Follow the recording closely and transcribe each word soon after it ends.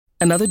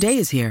Another day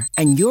is here,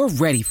 and you're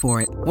ready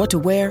for it. What to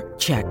wear?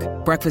 Check.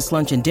 Breakfast,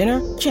 lunch, and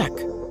dinner? Check.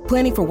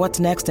 Planning for what's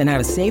next and how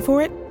to save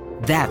for it?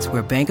 That's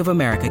where Bank of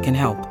America can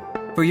help.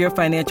 For your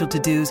financial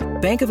to-dos,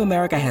 Bank of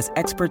America has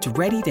experts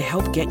ready to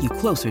help get you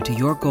closer to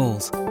your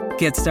goals.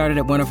 Get started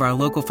at one of our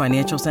local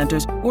financial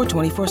centers or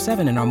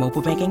 24/7 in our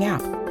mobile banking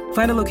app.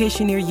 Find a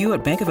location near you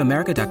at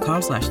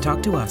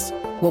bankofamerica.com/talktous.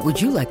 What would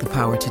you like the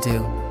power to do?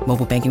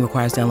 Mobile banking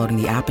requires downloading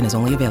the app and is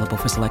only available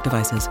for select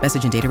devices.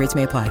 Message and data rates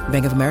may apply.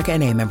 Bank of America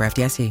N.A., member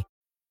FDIC.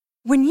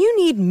 When you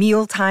need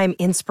mealtime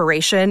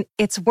inspiration,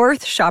 it's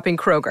worth shopping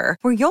Kroger,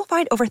 where you'll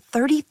find over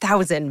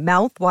 30,000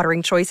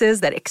 mouth-watering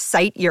choices that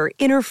excite your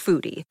inner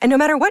foodie. And no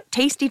matter what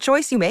tasty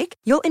choice you make,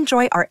 you'll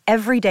enjoy our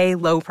everyday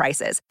low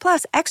prices,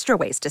 plus extra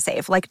ways to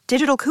save, like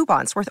digital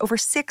coupons worth over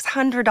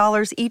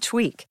 $600 each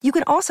week. You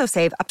can also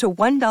save up to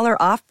 $1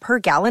 off per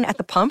gallon at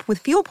the pump with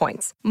fuel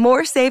points.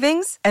 More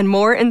savings and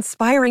more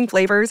inspiring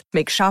flavors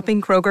make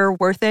shopping Kroger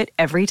worth it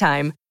every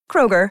time.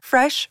 Kroger,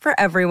 fresh for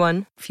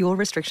everyone. Fuel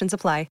restrictions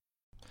apply.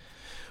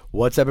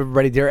 What's up,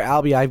 everybody? Dear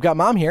Albie, I've got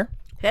Mom here.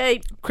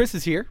 Hey. Chris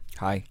is here.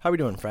 Hi. How are we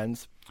doing,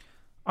 friends?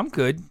 I'm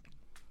good.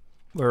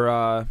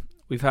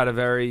 We've had a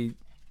very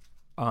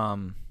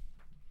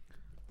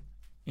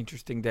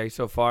interesting day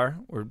so far.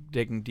 We're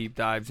digging deep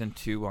dives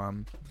into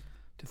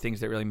to things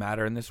that really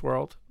matter in this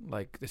world,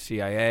 like the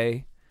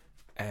CIA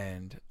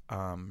and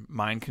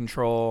mind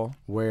control.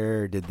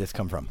 Where did this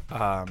come from?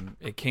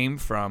 It came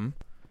from,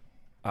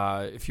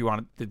 if you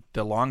want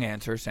the long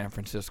answer, San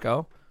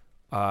Francisco.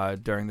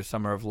 During the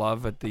Summer of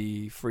Love at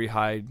the Free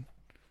Hyde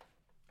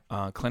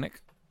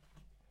clinic,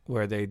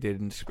 where they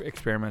did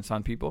experiments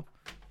on people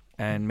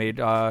and made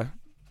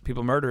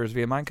people murderers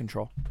via mind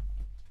control.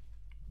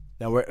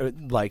 Now, we're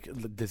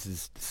this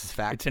is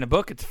fact. It's in a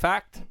book. It's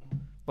fact.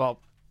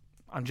 Well,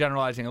 I'm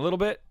generalizing a little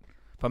bit,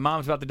 but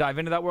Mom's about to dive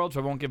into that world, so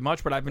I won't give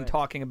much. But I've been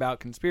talking about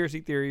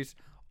conspiracy theories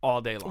all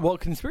day long. Well,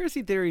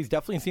 conspiracy theories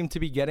definitely seem to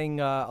be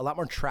getting a lot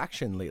more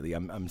traction lately.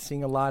 I'm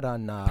seeing a lot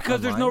on because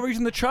there's no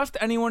reason to trust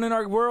anyone in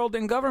our world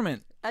and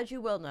government. As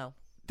you well know.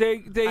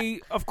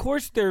 They of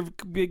course they're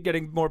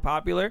getting more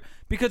popular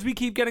because we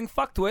keep getting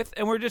fucked with,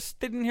 and we're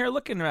just sitting here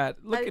looking.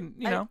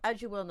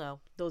 As you well know,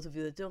 those of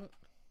you that don't,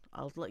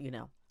 I'll let you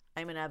know.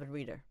 I'm an avid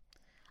reader.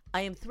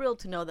 I am thrilled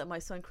to know that my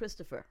son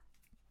Christopher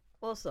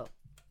also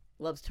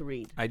loves to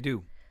read. I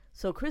do.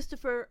 So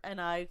Christopher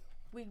and I,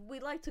 we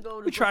like to go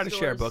to We try to bookstores,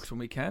 share books when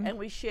we can. And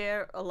we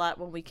share a lot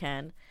when we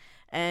can.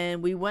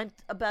 And we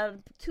went about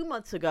 2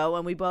 months ago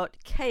and we bought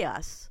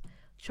Chaos,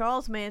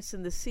 Charles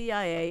Manson, the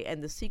CIA,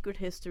 and the Secret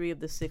History of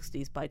the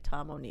 60s by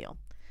Tom O'Neill.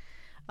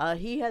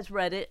 He has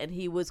read it and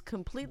he was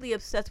completely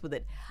obsessed with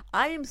it.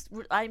 I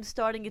am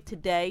starting it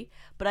today,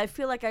 but I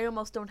feel like I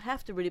almost don't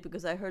have to read it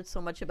because I heard so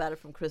much about it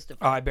from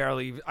Christopher. I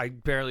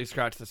barely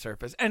scratched the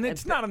surface. And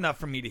it's not enough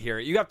for me to hear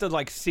it. You have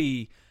to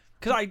see...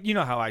 Because you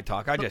know how I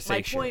talk. I just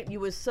say shit. My point, you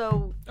were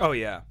so... Oh,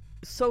 yeah.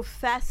 So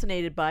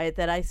fascinated by it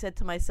that I said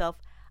to myself,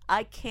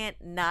 I can't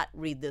not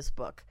read this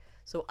book.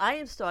 So I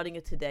am starting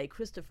it today.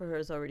 Christopher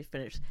has already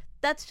finished.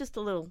 That's just a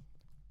little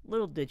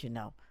did you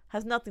know.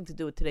 Has nothing to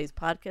do with today's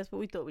podcast, but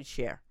we thought we'd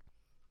share.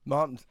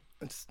 Mom,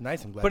 it's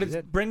nice. I'm glad but you it's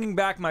did. Bringing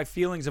back my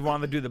feelings of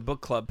wanting to do the book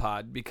club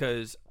pod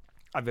because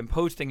I've been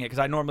posting it because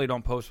I normally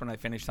don't post when I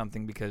finish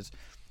something because...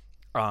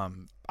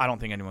 I don't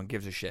think anyone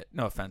gives a shit.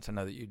 No offense. I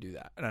know that you do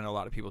that. And I know a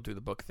lot of people do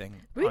the book thing.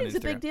 Reading's a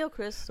big deal,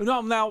 Chris.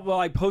 No,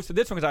 I posted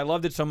this one because I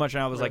loved it so much.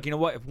 And I was like, you know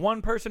what? If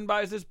one person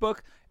buys this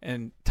book,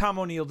 and Tom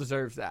O'Neill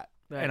deserves that.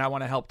 Right. And I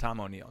want to help Tom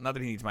O'Neill. Not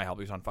that he needs my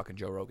help. He's on fucking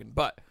Joe Rogan.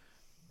 But,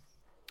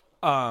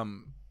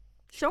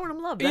 showing him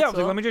love. That's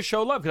let me just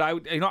show love. Because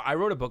I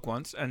wrote a book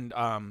once. And,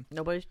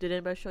 did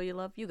anybody show you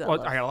love? You got love.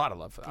 I got a lot of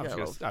love. I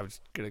was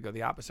going to go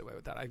the opposite way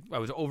with that. I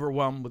was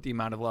overwhelmed with the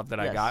amount of love that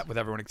I got with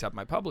everyone except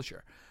my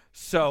publisher.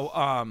 So,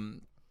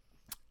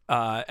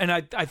 and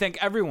I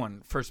thank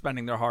everyone for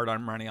spending their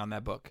hard-earned money on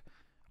that book,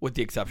 with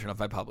the exception of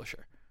my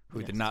publisher,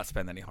 who did not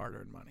spend any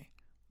hard-earned money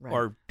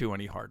or do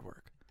any hard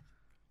work.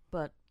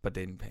 But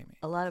they didn't pay me.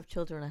 A lot of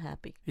children are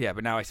happy. Yeah,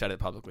 but now I said it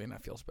publicly, and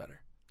that feels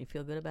better. You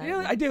feel good about it?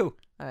 Yeah, I do.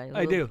 All right,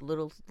 I do.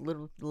 Little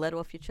let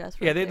off your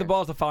chest. Right they had the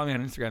balls to follow me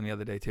on Instagram the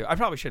other day too. I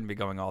probably shouldn't be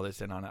going all this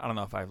in on it. I don't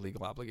know if I have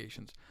legal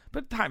obligations,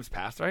 but time's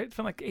passed, right? It's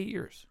been like 8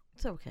 years.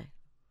 It's okay.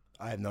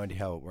 I have no idea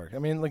how it worked. I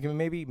mean,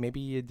 maybe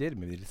you did.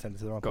 Maybe they just sent it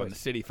to the wrong place. Go in the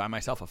city, find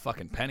myself a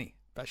fucking penny.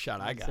 Best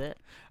shot I got. That's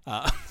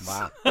it.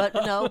 Wow.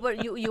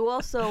 But you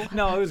also...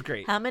 No, it was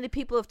great. How many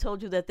people have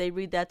told you that they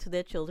read that to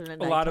their children at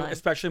nighttime? A lot of,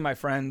 especially my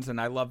friends,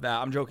 and I love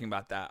that. I'm joking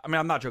about that. I mean,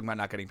 I'm not joking about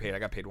not getting paid. I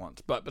got paid once.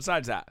 But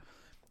besides that,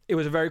 it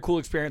was a very cool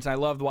experience, and I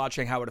loved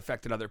watching how it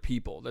affected other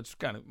people. That's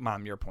kind of,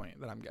 Mom, your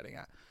point that I'm getting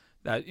at.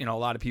 That, a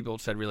lot of people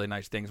said really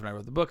nice things when I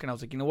wrote the book, and I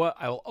was like, you know what?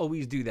 I will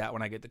always do that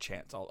when I get the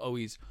chance. I'll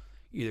always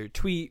either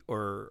tweet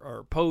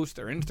or post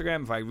or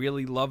Instagram. If I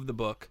really love the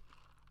book,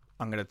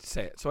 I'm going to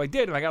say it. So I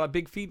did, and I got a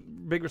big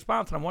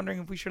response, and I'm wondering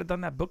if we should have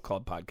done that book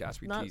club podcast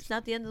we teased. It's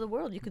not the end of the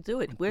world. You can do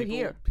it. We're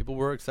here. People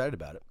were excited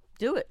about it.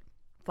 Do it.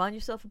 Find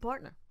yourself a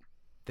partner.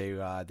 They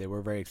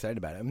were very excited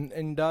about it.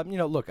 And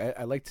look,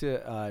 I like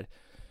to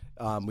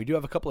We do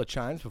have a couple of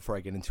chimes before I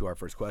get into our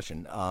first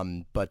question.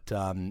 But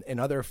in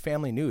other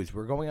family news,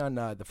 we're going on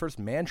the first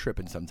man trip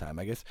in some time,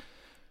 I guess.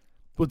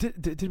 Well,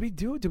 did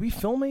we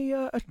film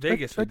a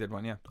Vegas? We did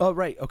one, yeah. Oh,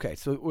 right. Okay.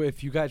 So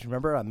if you guys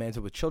remember Manzo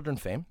with Children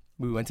fame,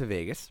 we went to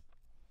Vegas.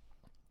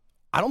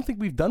 I don't think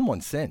we've done one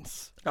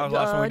since. That was the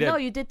last one we did. No,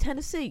 you did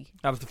Tennessee.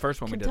 That was the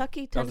first one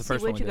Kentucky, we did. That was the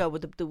first Where'd one you we go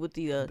did. with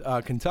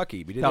the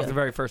Kentucky. We did That was the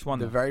very first one.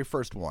 the though. very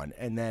first one,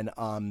 and then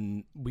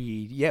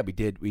we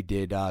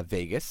did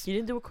Vegas. You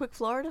didn't do a quick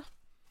Florida?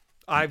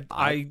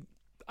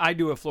 I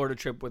do a Florida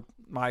trip with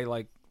my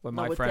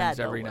with friends Dad,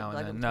 every though, now and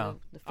like then. a- No,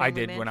 the I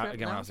family did man when trip,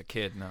 when I no? was a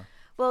kid. No.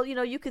 Well,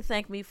 you can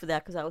thank me for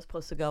that because I was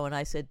supposed to go, and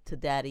I said to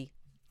Daddy,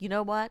 you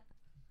know what?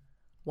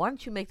 Why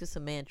don't you make this a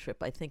man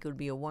trip? I think it would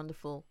be a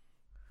wonderful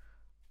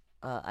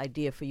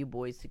idea for you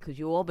boys because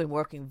you've all been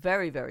working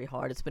very, very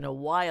hard. It's been a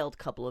wild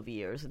couple of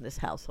years in this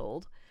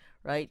household,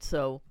 right?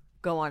 So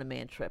go on a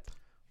man trip.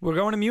 We're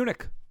going to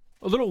Munich.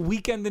 A little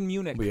weekend in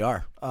Munich. We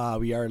are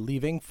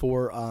leaving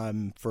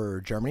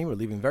for Germany. We're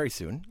leaving very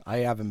soon. I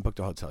haven't booked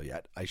a hotel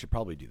yet. I should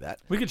probably do that.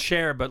 We could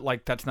share, but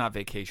that's not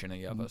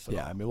vacationing of us. at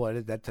Yeah, all. I mean,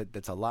 well,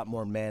 that's a lot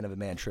more man of a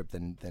man trip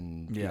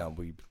than Yeah.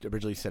 we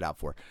originally set out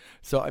for.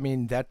 So I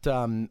mean that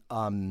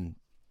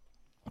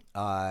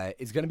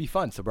is going to be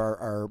fun. So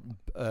our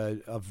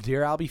of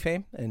Dear Albie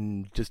fame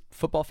and just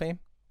football fame,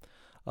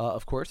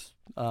 of course,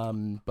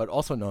 but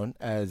also known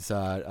as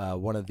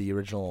one of the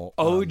original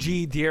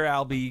OG Dear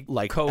Albie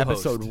co-host.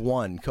 episode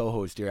 1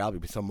 co-host Dear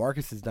Albie. So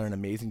Marcus has done an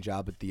amazing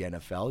job at the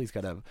NFL. He's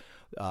got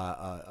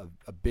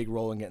a big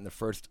role in getting the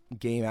first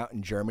game out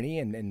in Germany,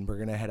 and we're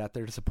gonna head out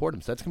there to support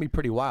him. So that's gonna be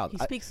pretty wild. He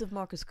speaks of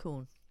Marcus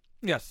Kuhn.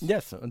 Yes.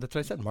 Yes, that's what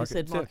I said. Marcus.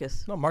 said yeah.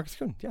 Marcus. No, Marcus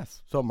Kuhn.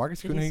 Yes. So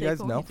Marcus Did Kuhn, he who you say guys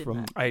Kuhn? know He did from,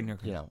 not. I knew.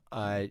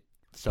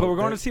 So But we're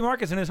going there- to see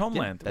Marcus in his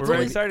homeland. that's We're very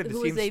right. excited to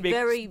Who see is him a speak.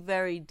 very,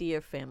 very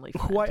dear family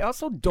friend. who I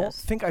also don't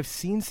Yes. think I've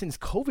seen since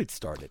COVID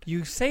started.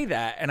 You say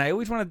that, and I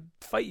always want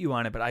to fight you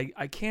on it, but I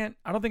can't.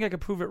 I don't think I could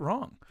prove it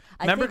wrong.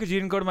 Remember, think- because you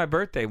didn't go to my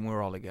birthday when we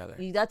were all together.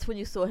 That's when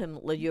you saw him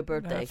your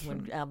birthday. That's When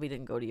when- Albie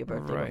didn't go to your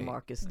birthday, Right. but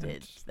Marcus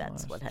did. That's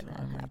That's what had last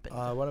time. happened.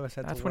 One of us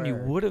had That's to when you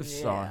wear- would have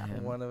saw Yeah.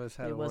 him. One of us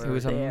had It to wasn't It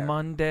was a there.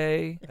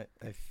 Monday.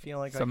 I feel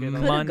like It's I a get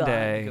Could've gone.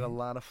 Monday. get a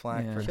lot of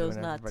flack Yeah. for Chose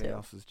doing not everybody to.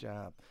 else's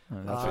job.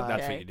 That's what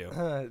Okay. you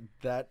do.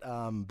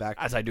 Back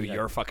As I do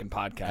your fucking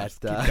podcast.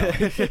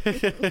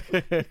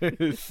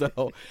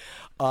 so,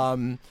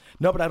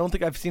 no, but I don't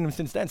think I've seen him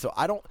since then. So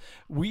I don't.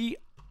 We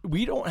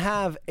don't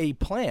have a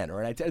plan,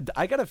 right?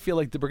 I gotta feel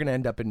like that we're gonna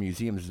end up in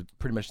museums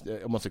pretty much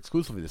almost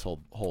exclusively this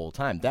whole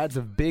time. Dad's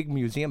a big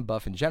museum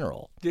buff in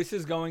general. This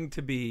is going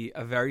to be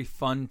a very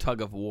fun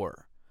tug of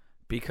war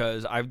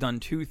because I've done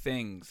two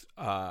things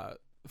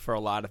for a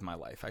lot of my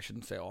life. I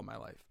shouldn't say all my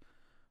life.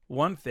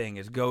 One thing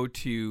is go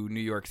to New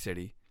York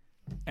City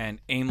and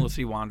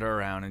aimlessly wander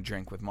around and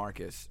drink with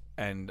Marcus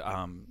and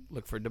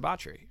look for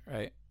debauchery,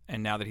 right?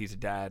 And now that he's a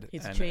dad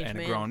He's a and, changed and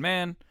a man. grown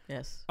man,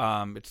 Yes.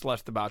 it's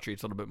less debauchery.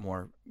 It's a little bit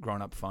more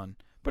grown-up fun.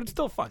 But it's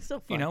still fun.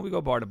 Still You fun. know, we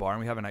go bar to bar and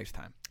we have a nice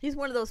time. He's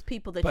one of those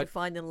people that you But-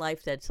 find in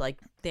life that's like,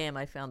 damn,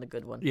 I found a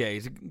good one. Yeah,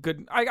 he's a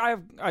good.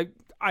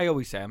 I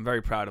always say I'm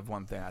very proud of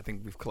one thing. I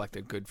think we've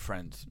collected good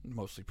friends,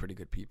 mostly pretty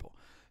good people.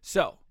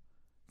 So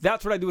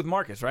that's what I do with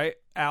Marcus, right?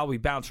 Al, we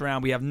bounce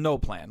around. We have no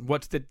plan.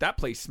 That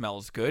place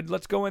smells good.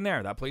 Let's go in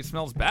there. That place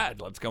smells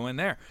bad. Let's go in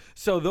there.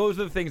 So those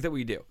are the things that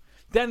we do.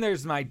 Then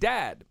there's my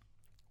dad,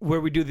 where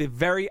we do the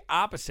very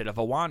opposite of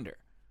a wander.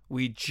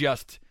 We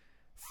just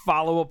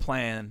follow a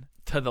plan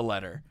to the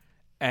letter.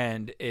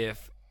 And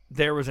if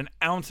there was an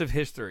ounce of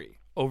history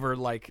over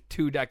like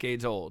 2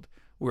 decades old,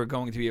 we're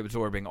going to be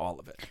absorbing all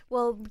of it.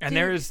 Well, And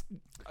there is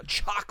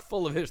chock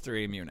full of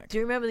history in Munich. Do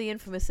you remember the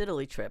infamous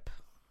Italy trip?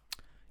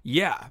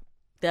 Yeah.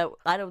 That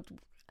I don't.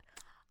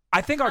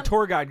 I think our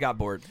tour guide got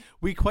bored.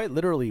 We quite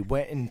literally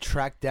went and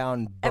tracked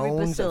down Every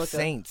bones of basilica.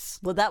 saints.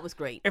 Well, that was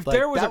great. If Like,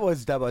 there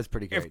was that was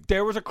pretty great. if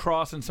there was a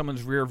cross in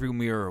someone's rearview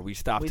mirror, we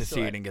stopped We to saw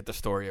see it. it and get the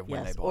story of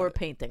when they Yes, bought or a it.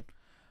 painting.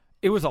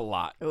 It was a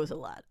lot. It was a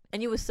lot,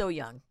 and you were so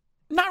young.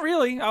 Not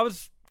really. I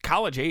was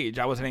college age.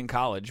 I wasn't in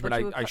college, but But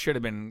you were I should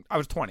have been. I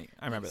was 20.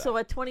 I remember that. So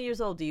at 20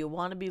 years old, do you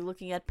want to be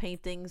looking at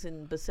paintings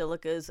and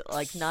basilicas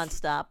like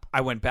nonstop?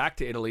 I went back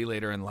to Italy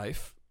later in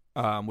life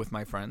with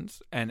my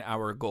friends, and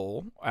our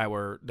goal,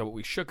 what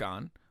we shook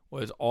on,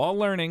 was all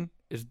learning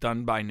is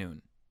done by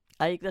noon.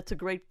 That's a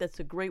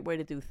great way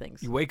to do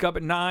things. You wake up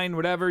at 9,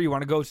 whatever. You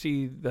want to go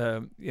see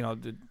the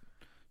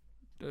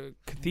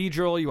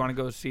cathedral. You want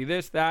to go see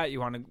this, that. You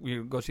want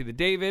to go see the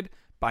David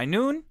by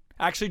noon.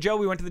 Actually, Joe,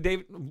 we went to the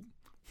David.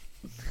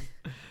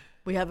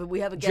 We have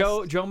a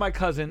guest. Joe, my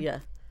cousin, Yeah.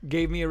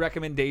 gave me a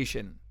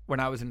recommendation when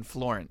I was in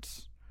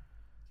Florence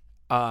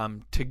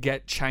to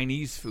get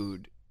Chinese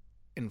food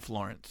in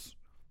Florence.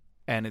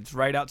 And it's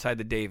right outside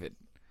the David.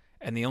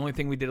 And the only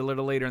thing we did a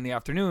little later in the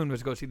afternoon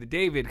was go see the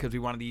David because we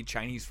wanted to eat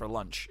Chinese for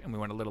lunch. And we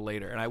went a little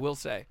later. And I will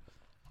say,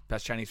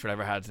 best Chinese food I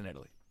ever had is in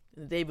Italy.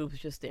 David was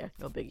just there.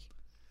 No biggie.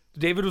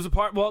 David was a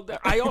part. Well,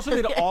 I also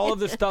did all of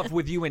the stuff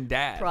with you and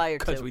Dad Prior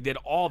to. because we did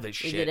all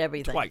this We shit did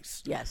everything.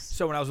 twice. Yes.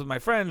 So when I was with my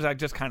friends, I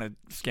just kind of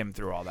skimmed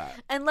through all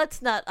that. And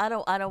let's not. I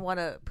don't want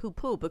to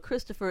poo-poo, but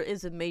Christopher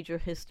is a major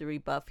history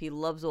buff. He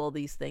loves all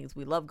these things.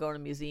 We love going to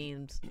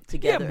museums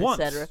together, once.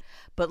 etc.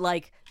 But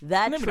like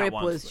that Maybe not trip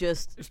once, was but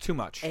just It's too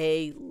much.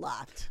 a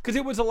lot. Because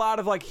it was a lot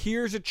of like,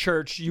 here's a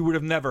church you would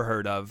have never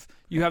heard of,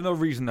 you have no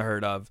reason to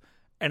heard of,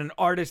 and an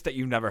artist that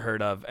you've never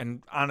heard of.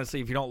 And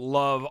honestly, if you don't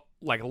love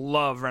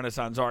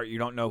Renaissance art, you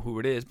don't know who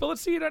it is. But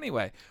let's see it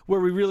anyway, where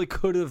we really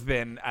could have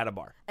been at a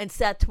bar. And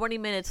sat 20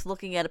 minutes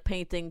looking at a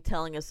painting,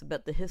 telling us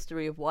about the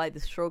history of why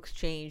the strokes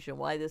changed and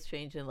why this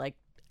changed. And like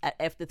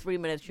after 3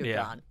 minutes, you're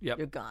gone. Yep.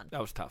 You're gone.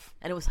 That was tough.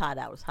 And it was hot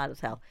out. It was hot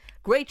as hell.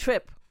 Great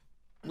trip.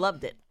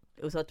 Loved it.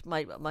 It was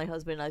my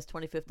husband and I's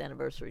 25th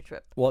anniversary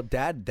trip. Well,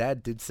 Dad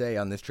did say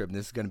on this trip, and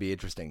this is going to be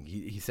interesting.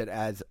 He said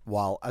as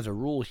a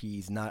rule,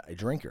 he's not a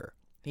drinker.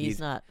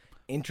 He's not.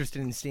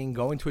 Interested in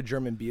going to a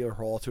German beer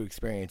hall to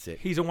experience it.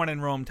 He's a one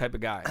in Rome type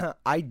of guy.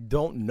 I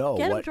don't know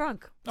Get him what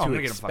drunk. to I'm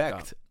gonna get him fucked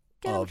expect up.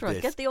 Get him of drunk.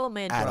 this Get the old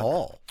man at drunk.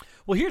 all.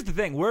 Well, here's the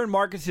thing. We're in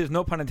Marcus's,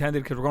 no pun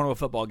intended, because we're going to a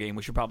football game.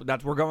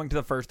 We're going to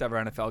the first ever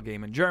NFL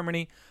game in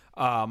Germany.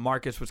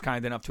 Marcus was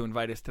kind enough to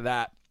invite us to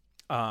that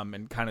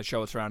and kind of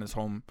show us around his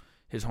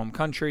home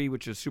country,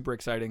 which is super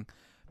exciting.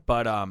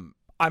 But I'm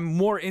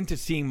more into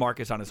seeing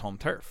Marcus on his home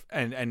turf.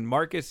 And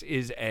Marcus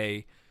is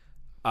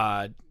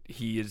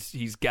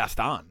he's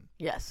Gaston.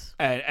 Yes.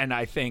 And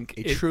I think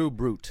A true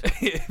brute.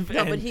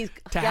 No, but he's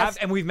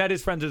and we've met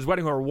his friends at his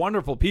wedding who are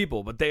wonderful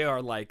people, but they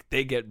are like,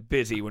 they get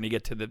busy when you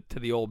get to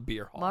the old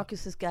beer hall.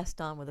 Marcus is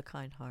Gaston with a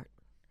kind heart.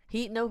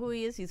 He know who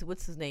he is. He's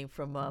what's his name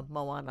from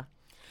Moana.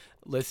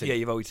 Listen, Yeah,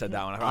 you've always said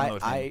that one. I don't know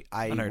his name.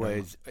 I know your name.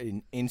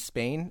 was in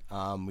Spain.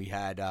 We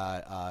had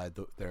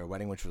their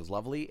wedding, which was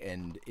lovely,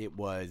 and it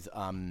was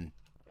One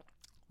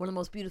of the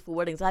most beautiful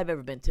weddings I've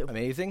ever been to.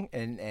 amazing.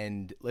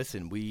 And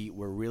listen, we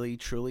were really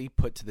truly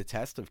put to the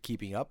test of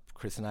keeping up.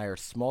 Chris and I are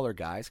smaller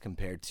guys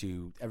compared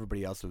to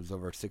everybody else who was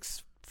over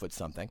 6 foot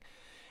something.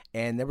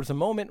 And there was a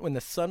moment when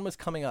the sun was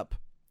coming up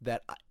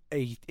that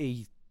a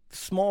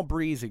small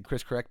breeze, and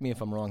Chris, correct me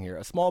if I'm wrong here,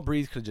 a small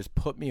breeze could have just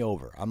put me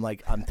over.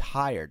 I'm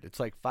tired. It's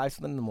like 5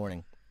 something in the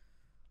morning.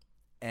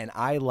 And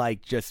I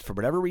just for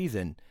whatever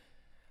reason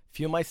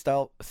feel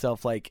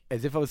myself like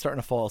as if I was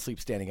starting to fall asleep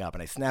standing up,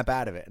 and I snap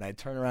out of it, and I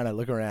turn around, I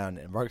look around,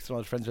 and Marcus and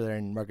all his friends are there,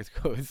 and Marcus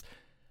goes,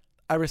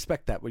 I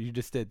respect that, what you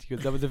just did. He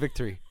goes, that was a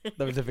victory. That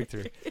was a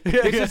victory.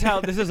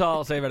 This is all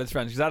I'll say about his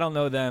friends, because I don't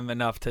know them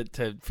enough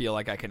to feel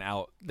like I can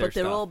out their But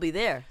they'll stuff. all be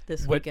there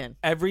this But weekend.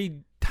 every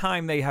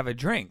time they have a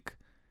drink,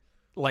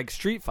 like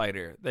Street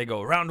Fighter, they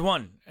go round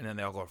 1, and then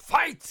they'll go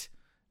fight,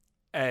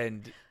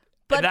 and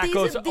that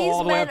goes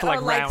all the way up to like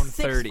round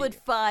 30.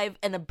 6'5"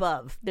 and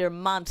above. They're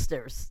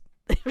monsters.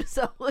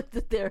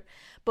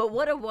 But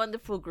what a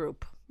wonderful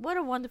group. What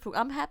a wonderful.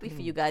 I'm happy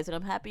for you guys, and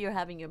I'm happy you're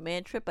having your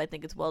man trip. I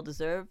think it's well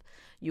deserved.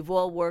 You've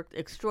all worked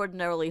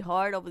extraordinarily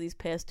hard over these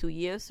past 2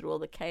 years through all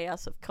the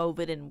chaos of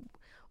COVID and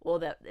all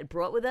that it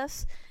brought with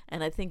us.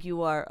 And I think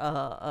you are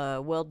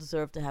well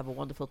deserved to have a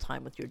wonderful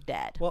time with your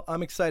dad. Well,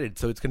 I'm excited.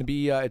 So it's gonna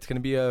be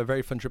a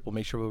very fun trip. We'll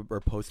make sure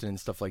we're posting and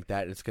stuff like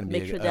that. It's gonna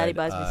be Make sure Daddy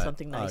buys me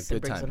something nice and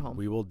good brings it time. home.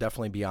 We will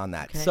definitely be on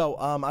that. Okay. So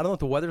I don't know what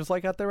the weather's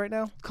like out there right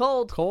now.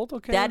 Cold. Cold.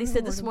 Okay. Daddy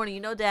said this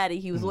morning, Daddy,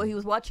 he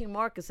was watching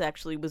Marcus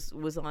actually was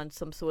on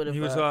some sort of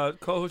He was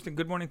co-hosting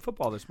Good Morning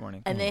Football this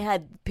morning. and they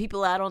had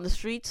people out on the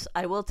streets.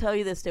 I will tell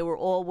you this, they were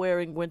all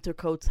wearing winter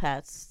coats,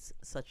 hats,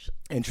 such.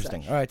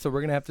 Interesting. such. All right, so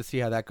we're gonna have to see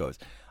how that goes.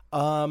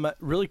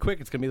 Really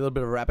quick, it's gonna be a little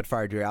bit of a rapid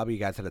fire, dear Albie. You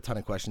guys had a ton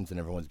of questions, and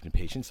everyone's been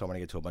patient, so I want to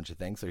get to a bunch of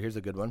things. So here's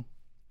a good one,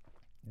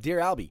 dear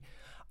Albie.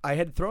 I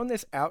had thrown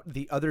this out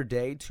the other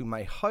day to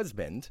my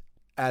husband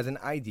as an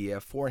idea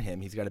for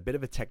him. He's got a bit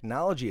of a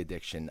technology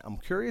addiction. I'm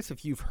curious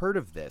if you've heard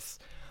of this.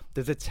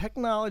 There's a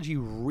technology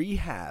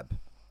rehab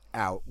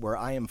out where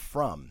I am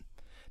from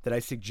that I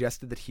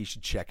suggested that he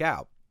should check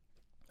out.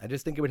 I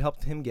just think it would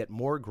help him get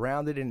more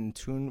grounded and in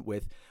tune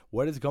with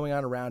what is going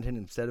on around him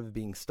instead of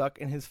being stuck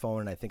in his phone,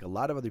 and I think a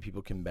lot of other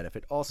people can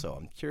benefit also.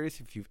 I'm curious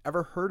if you've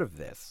ever heard of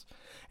this,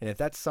 and if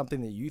that's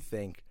something that you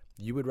think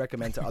you would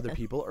recommend to other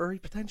people or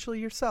potentially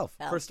yourself.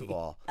 First of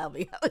all.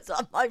 Albie, I was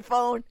on my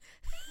phone.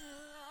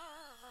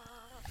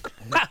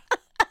 What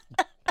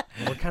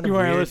kind You of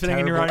weren't weird, listening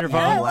and you were on your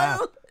terrible phone? evil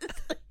laugh?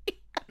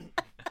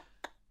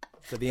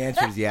 So the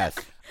answer is yes.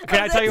 Can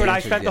I tell you what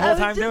I spent the I whole was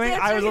time just doing?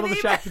 I was a little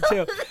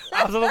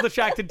answering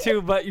distracted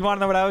too. But you want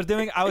to know what I was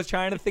doing? I was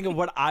trying to think of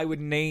what I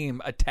would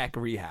name a tech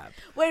rehab.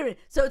 Wait a minute.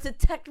 So it's a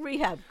tech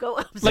rehab. Go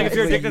up. Like if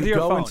you're Wait, addicted to your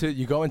phone.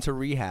 you go into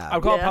rehab. I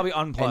would call it Yeah. probably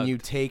unplugged.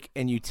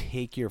 and you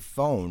take your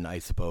phone, I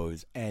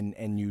suppose,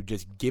 and you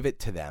just give it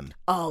to them,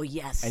 Oh,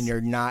 yes. and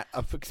you're not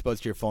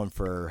exposed to your phone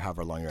for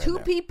however long you're in Two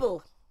there.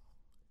 people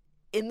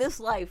in this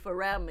life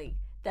around me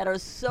that are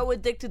so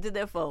addicted to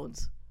their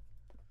phones.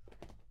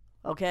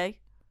 Okay?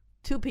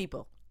 2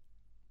 people.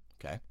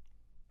 Okay.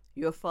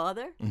 Your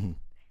father Mhm.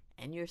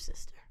 and your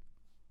sister.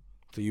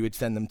 So you would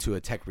send them to a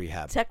tech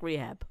rehab. Tech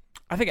rehab.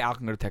 I think Al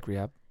can go to tech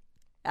rehab.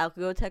 Al could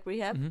go to tech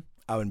rehab? Mm-hmm.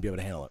 I wouldn't be able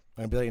to handle it.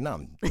 I'd be like, no,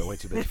 I'm way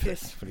too busy for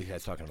this. What are you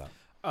guys talking about?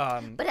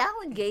 But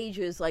Al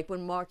engages, like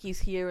when Marky's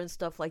here and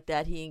stuff like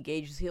that. He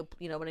engages. You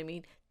know what I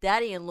mean?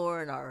 Daddy and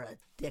Lauren are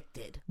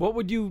addicted. What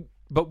would you?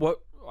 But what?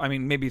 I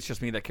mean, maybe it's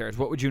just me that cares.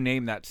 What would you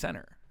name that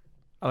center?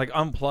 Like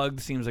Unplugged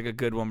seems like a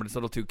good one, but it's a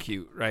little too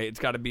cute, right? It's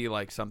got to be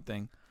like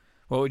something.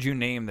 What would you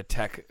name the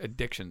tech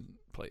addiction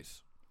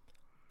place?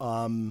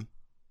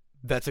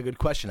 That's a good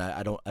question.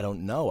 I don't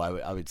know.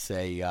 I would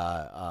say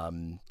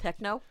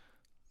Techno.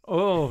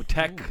 Oh,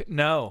 tech.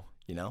 No.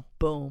 You know,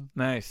 Boom.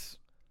 Nice.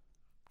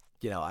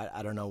 you know,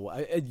 I don't know.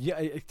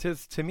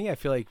 To me, I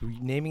feel like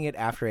naming it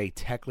after a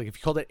tech, like if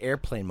you called it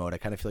airplane mode, I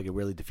kind of feel like it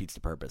really defeats the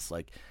purpose.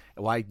 Like,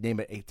 why name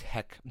it a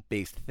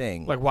tech-based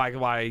thing? Like,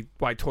 why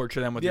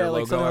torture them with your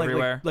logo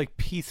everywhere? Like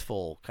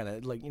peaceful, kind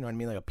of like, you know what I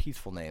mean, like a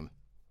peaceful name.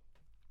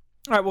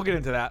 All right, we'll get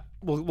into that.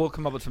 We'll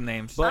come up with some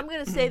names. I'm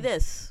going to say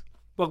this.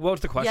 Well, what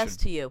was the question? Yes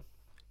to you.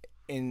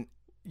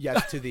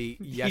 Yes to the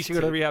yes. You should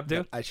go to rehab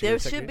too. There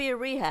should be a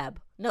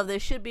rehab. No, there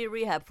should be a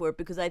rehab for it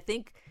because I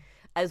think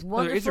as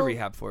wonderful. There is a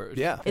rehab for it.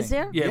 Yeah. Is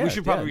there? Yeah, we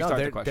should probably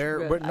restart the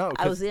question.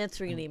 I was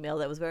answering an email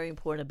that was very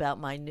important about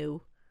my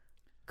new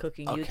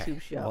cooking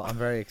YouTube show. Well, I'm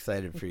very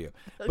excited for you.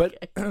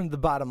 But the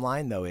bottom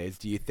line, though, is: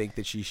 do you think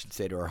that she should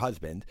say to her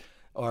husband,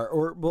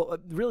 or well,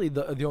 really,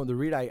 the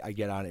read I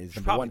get on is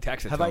number one.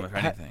 Text it to him if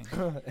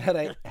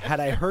anything. Had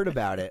I heard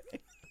about it?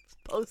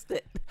 Post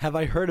it. Have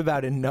I heard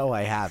about it? No,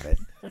 I haven't.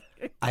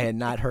 I had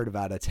not heard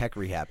about a tech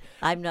rehab.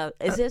 I'm not.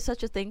 Is there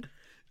such a thing?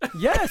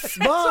 Yes,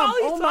 Mom.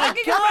 Oh my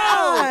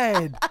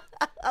God.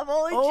 I'm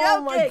only joking.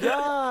 Oh my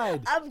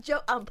God.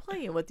 I'm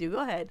playing with you.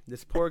 Go ahead.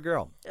 This poor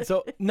girl.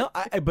 So no,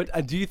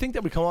 but do you think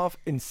that would come off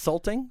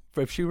insulting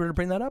if she were to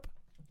bring that up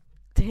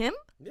to him?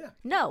 Yeah.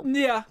 No.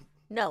 Yeah.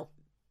 No.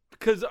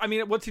 Because I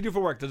mean, what's he do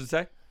for work? Does it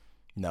say?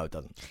 No, it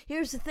doesn't.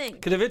 Here's the thing.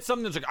 Because if it's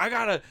something that's like, I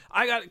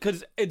got,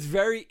 because it's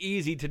very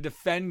easy to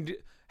defend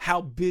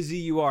how busy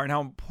you are and how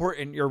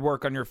important your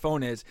work on your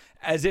phone is,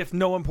 as if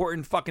no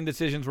important fucking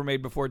decisions were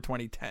made before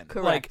 2010.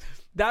 Correct. Like,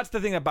 that's the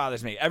thing that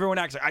bothers me. Everyone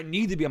acts like, I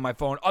need to be on my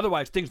phone,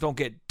 otherwise things don't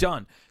get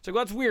done. It's like,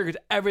 well, that's weird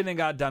because everything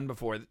got done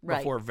before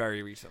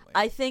very recently.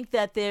 I think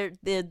that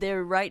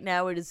they're right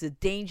now, it is a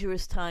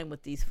dangerous time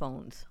with these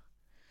phones.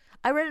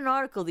 I read an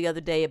article the other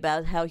day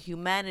about how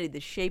humanity, the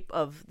shape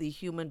of the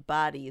human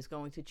body, is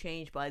going to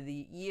change by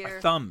the year.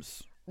 Our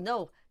thumbs.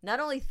 No,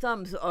 not only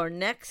thumbs, our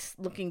necks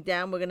looking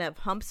down. We're going to have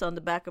humps on the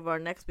back of our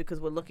necks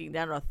because we're looking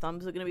down. Our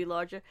thumbs are going to be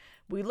larger.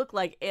 We look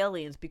like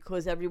aliens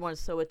because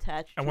everyone's so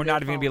attached And to we're their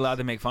not even going to be phones. allowed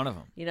to make fun of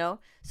them. You know?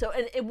 So,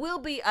 and it will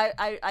be,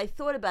 I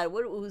thought about it.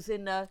 What it was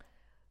in the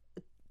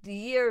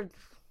year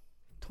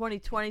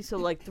 2020, so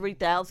like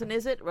 3000,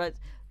 is it? Right?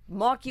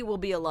 Marky will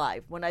be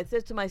alive. When I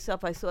said to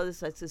myself, I saw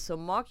this, I said, so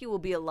Marky will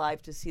be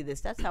alive to see this.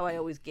 That's how I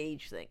always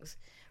gauge things,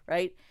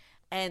 right?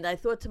 And I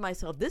thought to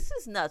myself, this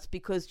is nuts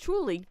because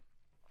truly,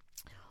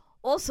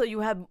 also you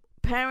have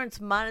parents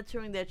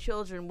monitoring their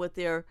children with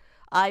their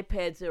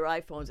iPads, their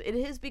iPhones.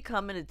 It has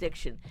become an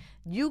addiction.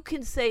 You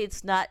can say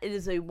it's not. It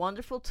is a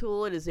wonderful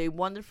tool. It is a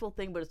wonderful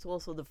thing, but it's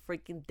also the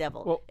freaking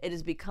devil. Well, it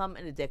has become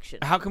an addiction.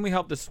 How can we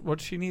help this? What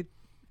does she need?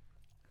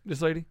 This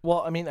lady?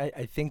 Well, I mean, I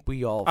think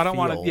we all. I don't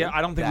want to. feel Yeah,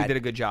 I don't think we that- did a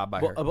good job by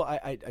her. Well,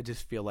 I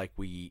just feel like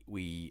we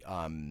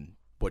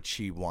what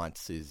she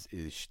wants is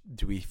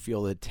do we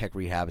feel that tech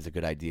rehab is a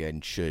good idea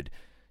and should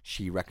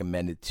she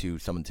recommend it to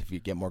someone to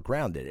get more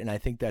grounded? And I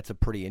think that's a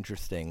pretty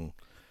interesting.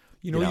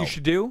 You know what you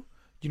should do?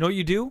 You know what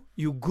you do?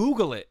 You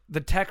Google it, the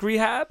tech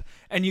rehab,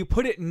 and you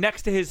put it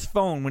next to his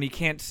phone when he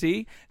can't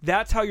see.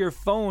 That's how your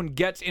phone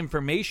gets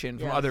information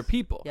from Yes. other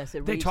people. Yes,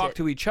 it they reads talk it.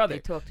 to each other. They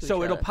talk to so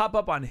each it'll other. pop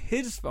up on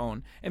his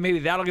phone, and maybe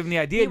that'll give him the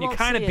idea, He and you won't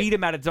kind of see beat it.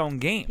 him at its own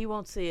game. He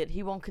won't see it.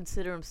 He won't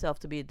consider himself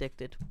to be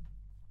addicted.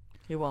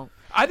 He won't.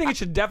 I think it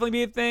should definitely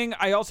be a thing.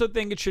 I also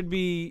think it should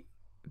be.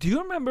 Do you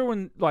remember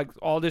when like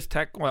all this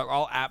tech, well,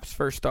 all apps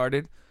first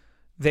started?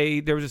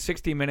 There was a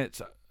 60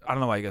 Minutes. I don't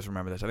know why you guys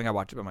remember this. I think I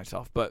watched it by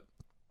myself, but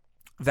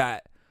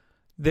that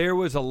there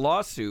was a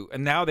lawsuit,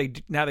 and now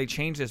they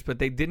changed this, but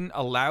they didn't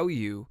allow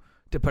you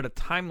to put a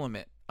time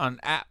limit on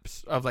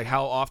apps of like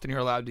how often you're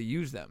allowed to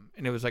use them.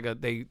 And it was like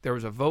there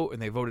was a vote,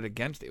 and they voted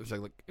against it.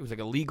 It was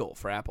illegal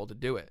for Apple to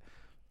do it.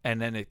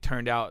 And then it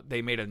turned out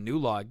they made a new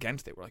law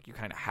against it. Where like you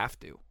kind of have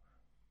to.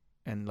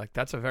 And like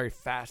that's a very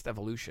fast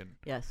evolution.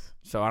 Yes.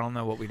 So I don't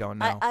know what we don't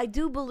know. I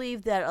do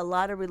believe that a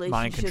lot of relationships.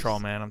 Mind control,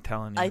 man. I'm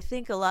telling you. I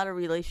think a lot of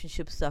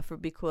relationships suffer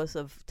because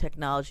of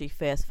technology,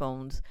 fast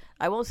phones.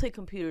 I won't say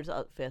computers,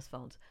 fast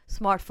phones.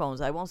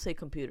 Smartphones. I won't say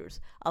computers.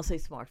 I'll say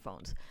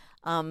smartphones.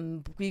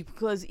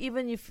 Because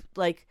even if,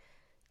 like,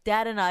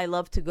 Dad and I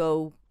love to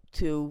go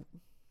to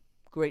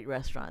great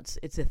restaurants.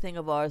 It's a thing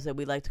of ours that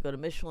we like to go to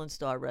Michelin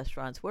star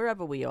restaurants,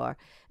 wherever we are,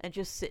 and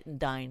just sit and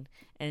dine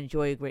and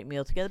enjoy a great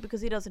meal together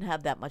because he doesn't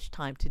have that much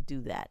time to do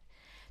that.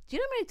 Do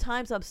you know how many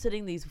times I'm sitting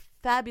in these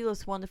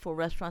fabulous, wonderful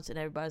restaurants and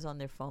everybody's on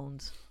their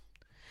phones?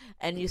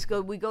 And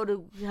we go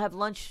to have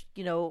lunch,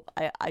 you know,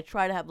 I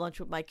try to have lunch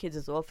with my kids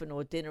as often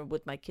or dinner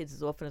with my kids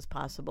as often as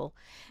possible.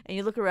 And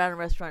you look around a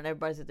restaurant and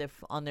everybody's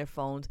on their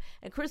phones.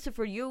 And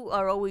Christopher, you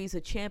are always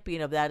a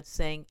champion of that,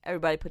 saying,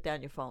 everybody put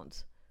down your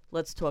phones.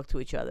 Let's talk to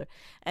each other.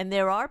 And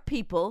there are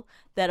people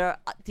that are.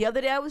 The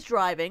other day I was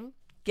driving,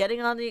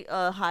 getting on the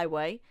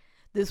highway.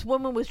 This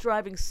woman was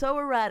driving so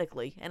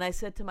erratically, and I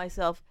said to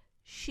myself,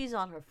 she's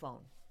on her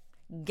phone.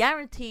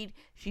 Guaranteed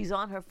she's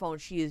on her phone.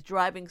 She is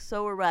driving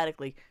so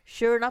erratically.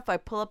 Sure enough, I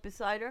pull up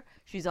beside her.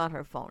 She's on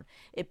her phone.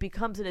 It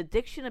becomes an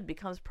addiction. It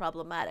becomes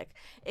problematic.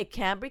 It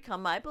can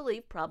become, I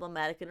believe,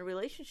 problematic in a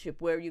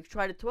relationship where you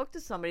try to talk to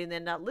somebody and they're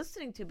not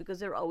listening to you because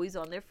they're always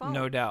on their phone.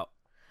 No doubt.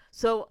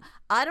 So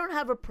I don't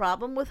have a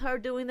problem with her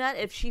doing that.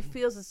 If she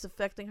feels it's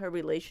affecting her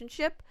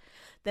relationship,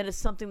 then it's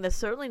something that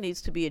certainly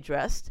needs to be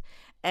addressed.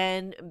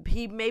 And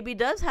he maybe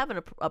does have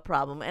a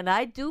problem. And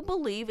I do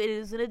believe it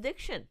is an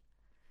addiction.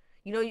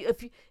 You know,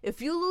 if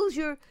you lose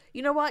your,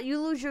 you know what,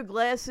 you lose your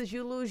glasses,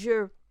 you lose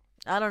your,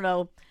 I don't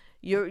know,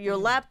 your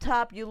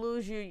laptop, you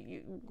lose your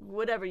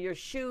whatever, your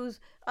shoes.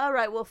 All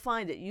right, we'll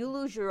find it. You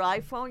lose your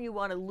iPhone, you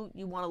want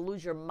to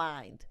lose your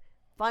mind.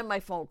 Find my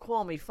phone,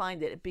 call me,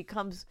 find it. It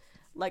becomes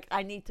like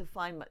I need to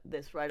find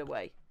this right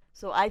away.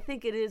 So I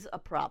think it is a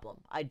problem.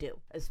 I do,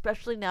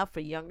 especially now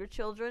for younger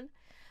children,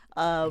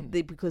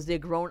 because they're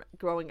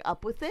growing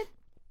up with it.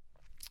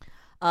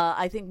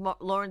 I think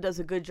Lauren does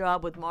a good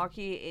job with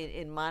Marky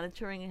in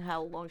monitoring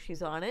how long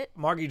she's on it.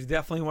 Marky's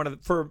definitely one of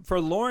the,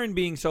 for Lauren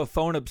being so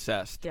phone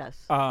obsessed.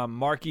 Yes.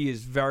 Marky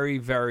is very,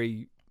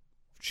 very.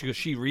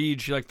 She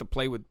reads. She likes to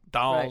play with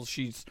dolls. Right.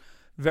 She's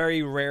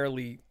very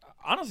rarely.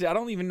 Honestly, I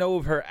don't even know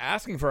of her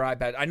asking for an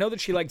iPad. I know that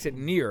she likes it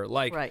near.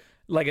 Like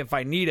if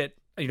I need it,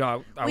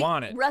 I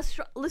want it.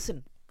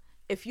 Listen,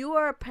 if you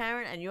are a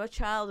parent and your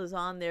child is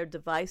on their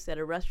device at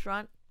a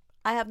restaurant,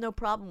 I have no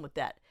problem with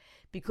that.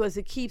 Because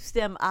it keeps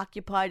them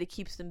occupied, it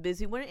keeps them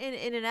busy. We're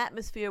in an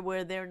atmosphere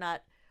where they're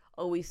not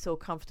always so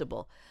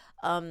comfortable.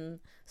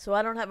 So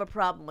I don't have a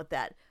problem with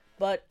that.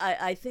 But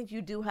I think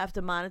you do have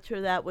to monitor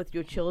that with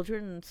your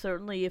children. And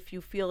certainly if you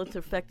feel it's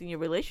affecting your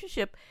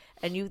relationship,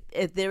 and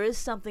if there is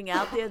something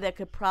out there that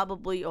could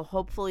probably or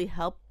hopefully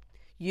help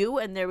you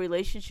and their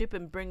relationship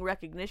and bring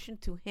recognition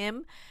to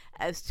him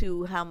as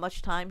to how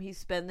much time he's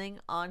spending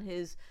on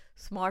his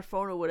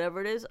smartphone or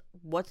whatever it is,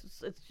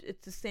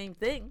 it's the same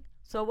thing.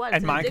 So what?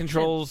 And mind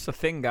control's a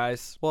thing,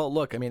 guys. Well,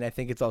 look, I mean, I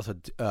think it's also,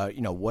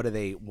 what are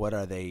they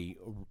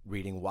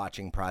reading,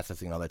 watching,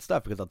 processing, all that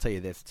stuff? Because I'll tell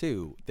you this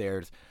too.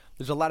 There's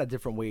a lot of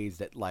different ways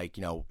that,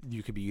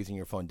 you could be using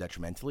your phone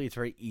detrimentally. It's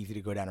very easy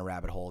to go down a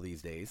rabbit hole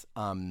these days.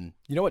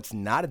 It's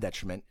not a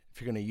detriment if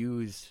you're going to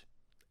use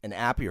an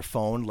app, your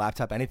phone,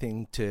 laptop,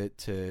 anything to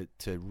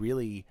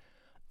really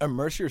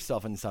immerse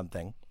yourself in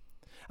something.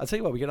 I'll tell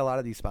you what, we get a lot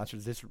of these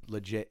sponsors. This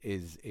legit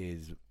is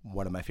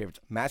one of my favorites.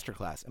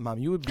 Masterclass. And Mom,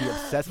 you would be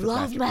obsessed with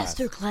Love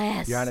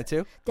Masterclass. You're on it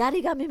too?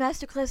 Daddy got me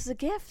Masterclass as a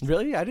gift.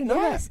 Really? I didn't know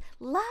that. Yes,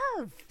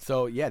 love.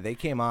 So, yeah, they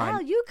came on.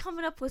 Al, you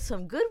coming up with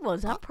some good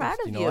ones. I'm proud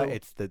of you. You know what?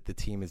 It's the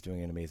team is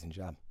doing an amazing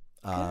job.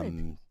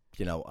 Good.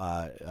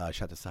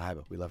 Shout to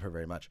Sahiba. We love her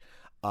very much.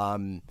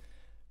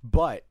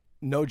 But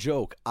no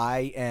joke,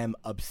 I am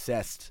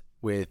obsessed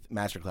with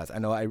Masterclass. I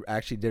know I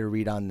actually did a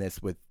read on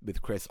this with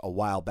Chris a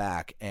while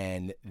back,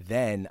 and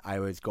then I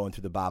was going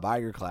through the Bob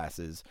Iger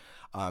classes.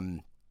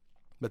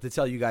 But to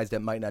tell you guys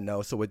that might not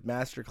know, so with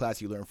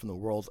Masterclass, you learn from the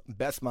world's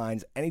best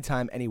minds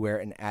anytime, anywhere,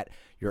 and at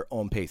your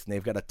own pace. And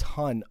they've got a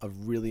ton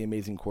of really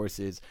amazing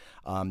courses.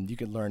 You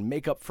can learn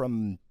makeup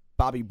from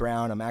Bobby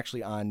Brown. I'm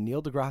actually on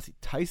Neil deGrasse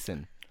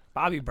Tyson.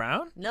 Bobby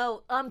Brown?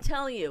 No, I'm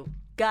telling you.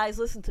 Guys,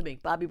 listen to me.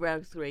 Bobby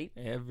Brown's great.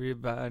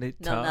 Everybody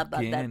No, not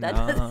talking that.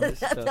 all Not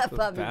this that stuff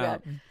Bobby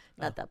about... Brown.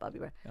 Not that Bobby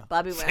Brown.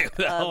 Bobby Brown. It's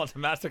a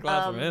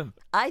masterclass from him.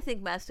 I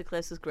think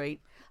Masterclass is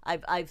great.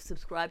 I've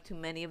subscribed to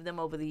many of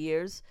them over the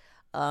years.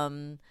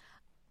 And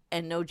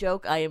no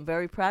joke, I am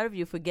very proud of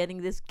you for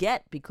getting this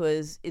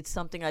because it's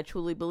something I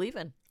truly believe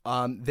in.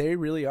 They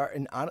really are.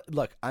 And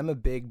look, I'm a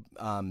big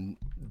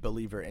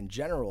believer in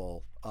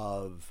general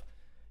of...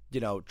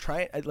 I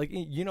like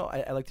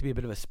to be a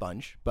bit of a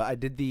sponge, but I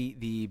did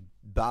the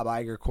Bob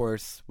Iger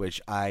course,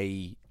 which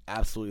I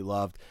absolutely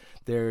loved.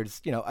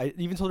 There's, I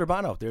even told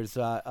Urbano, there's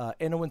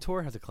Anna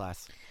Wintour has a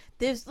class.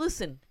 There's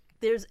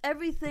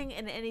everything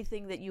and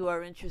anything that you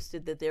are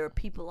interested, that there are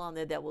people on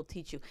there that will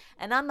teach you.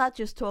 And I'm not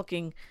just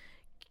talking,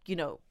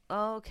 some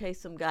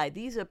guy.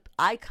 These are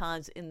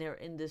icons in their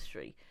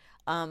industry.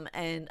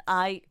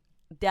 Daddy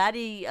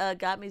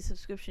got me a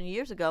subscription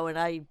years ago, and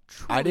I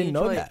truly didn't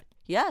know enjoyed that. It.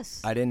 Yes.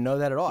 I didn't know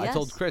that at all. Yes. I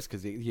told Chris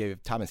because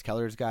Thomas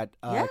Keller's got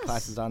Yes.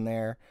 classes on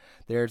there.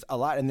 There's a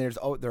lot, and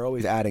they're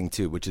always adding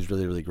too, which is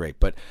really, really great.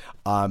 But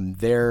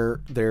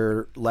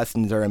their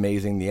lessons are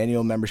amazing. The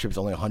annual membership is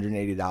only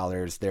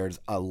 $180. There's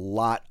a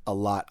lot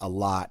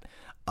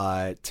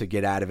to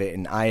get out of it,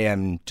 and I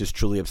am just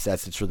truly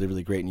obsessed. It's really,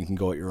 really great, and you can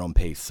go at your own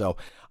pace. So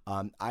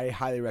I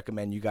highly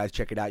recommend you guys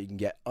check it out. You can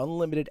get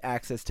unlimited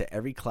access to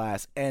every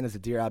class, and as a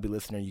Dear Albie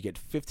listener, you get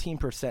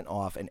 15%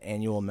 off an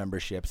annual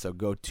membership. So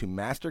go to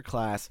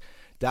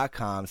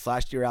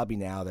masterclass.com/DearAlbie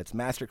now. That's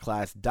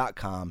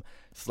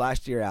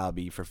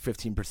masterclass.com/DearAlbie for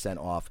 15%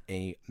 off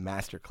a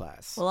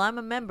masterclass. Well, I'm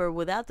a member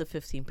without the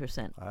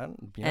 15%.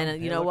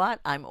 You know what?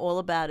 I'm all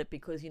about it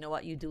because you know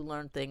what? You do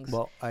learn things,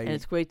 and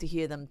it's great to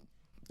hear them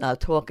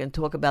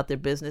talk about their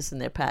business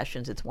and their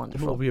passions. It's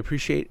wonderful. Well, we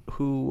appreciate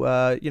who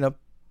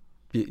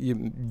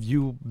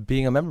you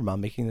being a member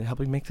mom,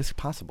 helping make this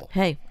possible.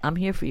 Hey, I'm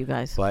here for you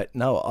guys. But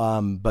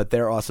no, but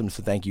they're awesome.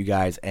 So thank you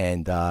guys,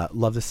 and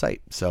love the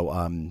site.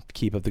 So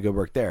keep up the good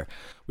work there.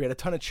 We had a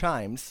ton of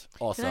chimes.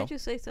 Also, Can I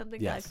just say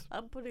something, Yes. guys?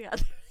 I'm putting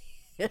out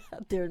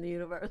there in the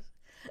universe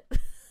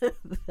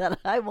that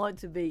I want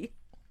to be.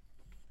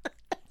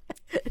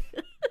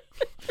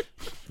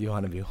 you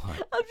want to be one.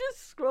 I'm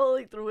just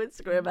scrolling through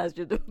Instagram as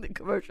you're doing the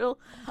commercial.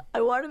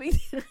 I want to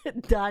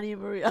be Donnie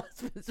and Marie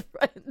Osmond's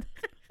friend.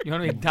 You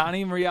want to be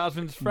Donnie Marie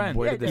Osmond's friend?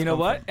 Where did this You know come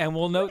what? from? And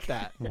we'll note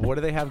that. What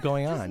do they have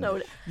going Just on?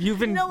 note it. You've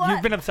been You know what?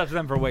 you've been obsessed with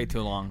them for way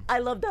too long. I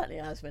love Donnie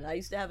Osmond. I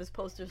used to have his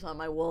posters on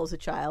my wall as a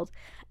child,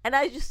 and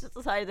I just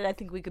decided that I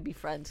think we could be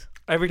friends.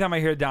 Every time I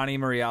hear Donnie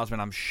Marie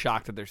Osmond, I'm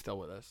shocked that they're still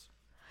with us.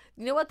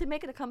 You know what? They're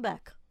making a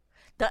comeback.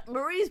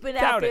 Marie's been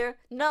out Doubt it. there.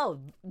 No,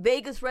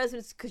 Vegas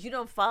residents, because you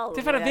don't follow.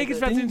 They've them had a the way I Vegas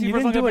do. resident You for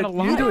as long didn't as do I've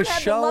been it. You I alive. do don't a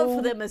have the love show.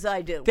 for them as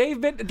I do. They've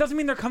been. It doesn't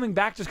mean they're coming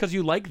back just because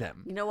you like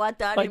them. You know what,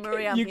 Donnie Like,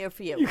 Marie? I'm you- here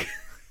for you.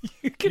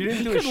 You can,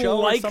 didn't do you a can show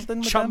or like something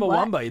with them?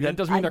 Chumbawamba. That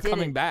doesn't mean I they're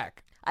coming didn't.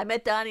 back. I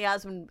met Donnie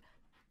Osmond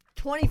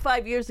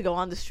 25 years ago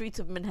on the streets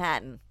of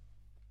Manhattan.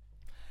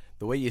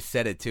 The way you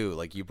said it too,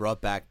 like you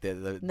brought back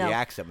the No.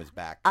 accent was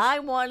back. I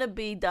want to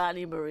be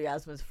Donnie Marie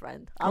Osmond's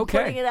friend. I'm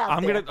putting it out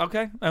I'm there. gonna.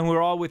 Okay, and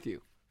we're all with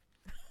you.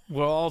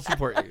 We'll all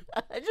support you.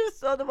 I just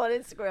saw them on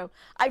Instagram.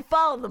 I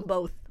follow them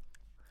both.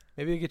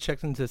 Maybe you get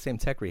checked into the same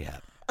tech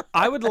rehab.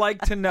 I would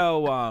like to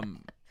know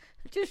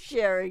Just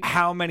sharing.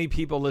 how many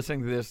people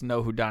listening to this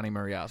know who Donnie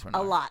Marie Osmond A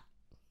are. lot.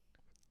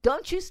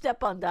 Don't you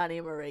step on Donnie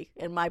and Marie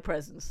in my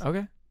presence.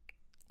 Okay.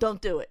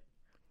 Don't do it.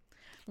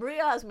 Marie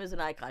Osmond is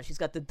an icon. She's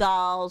got the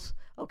dolls.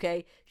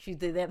 Okay,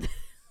 they have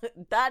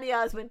Donnie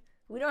Osmond.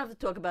 We don't have to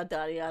talk about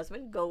Donnie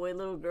Osmond. Go away,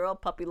 little girl,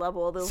 puppy love,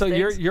 all those So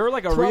things. you're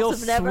like a 12th real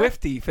of Never.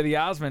 Swiftie for the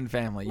Osmond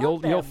family. Love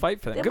You'll them. fight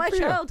for them. They're Good my for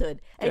you.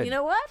 childhood, and Good. you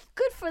know what?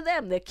 Good for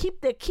them. They're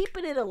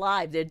keeping it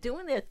alive. They're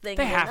doing their thing.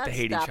 They They're have not to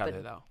hate stopping. each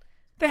other though.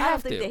 They I don't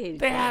have think to. they hate each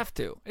They other. have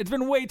to. It's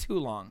been way too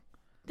long.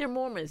 They're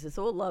Mormons. It's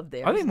all love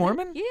there. Are they isn't it?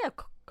 Mormon? Yeah.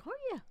 Oh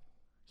yeah.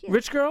 Yeah.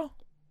 Rich girl?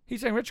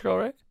 He's saying rich girl,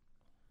 right?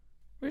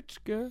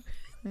 Rich girl.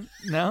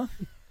 No.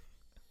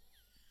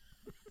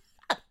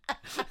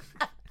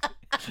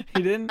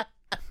 He didn't.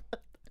 I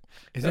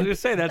was gonna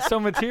say that's so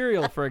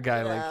material for a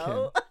guy like him.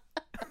 No.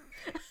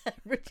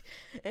 Rich,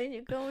 and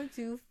you're going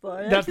too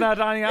far. That's not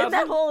Donnie Isn't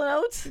that Osmond. Hall and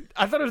Oates?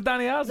 I thought it was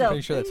Donnie Osmond. No,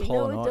 pretty sure that's you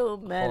Hall know and it Oates. don't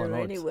Hall matter and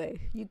Oates. anyway.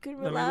 You can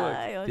Let me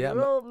rely on Yeah,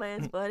 your old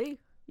man's buddy.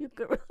 You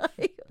can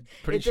rely.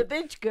 Pretty It's sure- a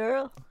bitch,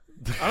 girl.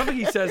 I don't think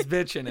he says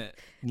bitch in it.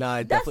 No,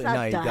 he That's definitely, not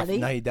no, he, Donnie.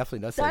 no, he definitely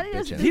does say Donnie bitch.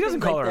 doesn't in do He it. doesn't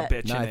things call like her a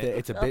that. bitch No, in it.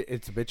 it's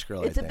a bitch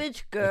girl. It's I a think.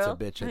 bitch, girl. It's a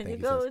bitch. I and think you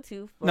he go says.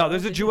 too far. No,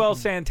 there's a Joel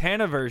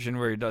Santana version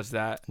where he does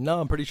that.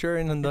 No, I'm pretty sure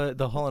in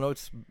the Hall and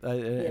Oates. Yeah,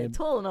 it's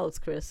Hall and Oates,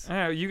 Chris. All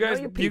right, you Know guys,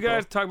 your you people.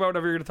 guys talk about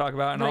whatever you're going to talk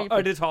about, and Know I'll, your oh, it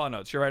people. is Hall and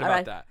Oates. You're right All about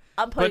right. that.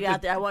 I'm putting But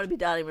out there. I want to be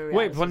Donnie Marie.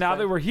 Wait, Osmond's well now that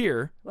friend. we're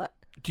here, What?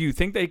 do you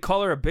think they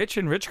call her a bitch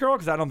in Rich Girl?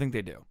 Because I don't think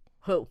they do.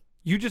 Who?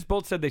 You just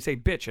both said they say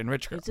bitch in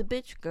Rich Girl. It's a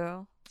bitch,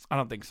 girl. I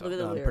don't think so. Look at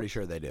the I'm lyrics. pretty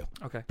sure they do.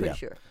 Okay. Pretty Yeah.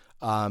 sure.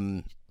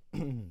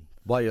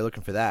 While you're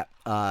looking for that,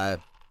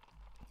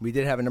 we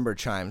did have a number of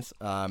chimes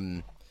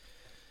on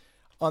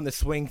the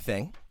swing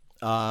thing.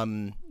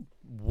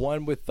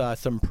 One with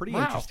some pretty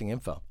Wow. interesting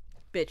info.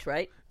 Bitch,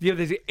 right? Yeah,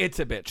 they say it's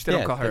a bitch. They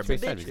don't call her a that's what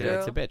bitch. he said. bitch, Yeah, girl.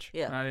 it's a bitch.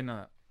 Yeah. I didn't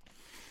know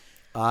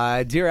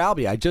that. Dear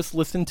Albie, I just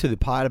listened to the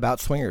pod about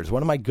swingers.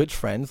 One of my good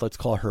friends, let's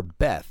call her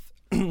Beth,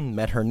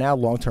 met her now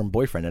long-term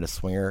boyfriend at a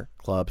swinger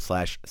club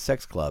 /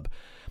 sex club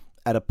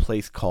at a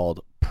place called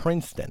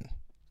Princeton.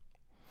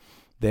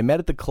 They met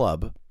at the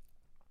club,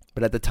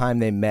 but at the time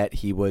they met,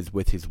 he was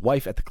with his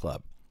wife at the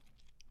club.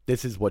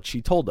 This is what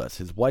she told us.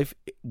 His wife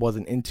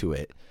wasn't into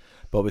it,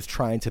 but was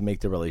trying to make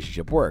the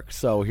relationship work.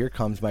 So here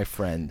comes my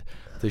friend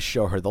to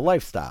show her the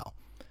lifestyle.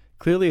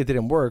 Clearly it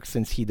didn't work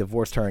since he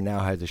divorced her and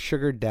now has a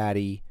sugar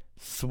daddy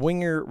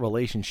swinger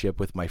relationship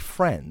with my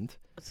friend.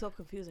 It's so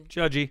confusing.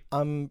 Judgy.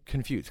 I'm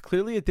confused.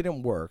 Clearly it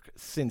didn't work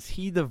since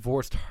he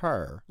divorced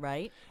her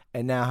Right?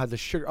 and now has a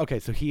sugar. Okay,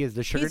 so he is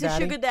the sugar He's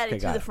daddy. a sugar daddy Okay,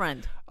 to got the it.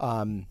 friend.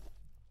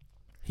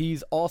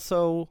 He's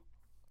also.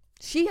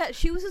 She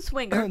was a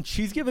swinger.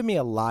 She's given me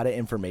a lot of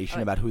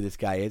information about who this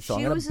guy is, so she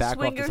I'm going was to a back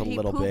off swinger. this a He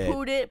little bit.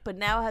 poo-pooed it, but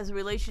now has a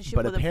relationship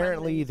But with a friend.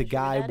 apparently and the he's a sugar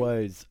guy daddy?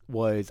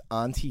 was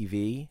on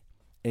TV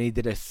and he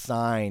did a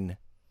sign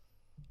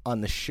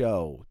on the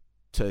show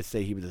to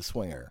say he was a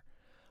swinger.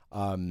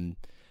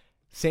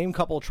 Same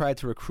couple tried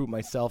to recruit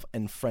myself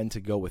and friend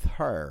to go with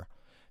her.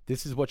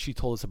 This is what she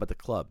told us about the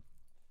club.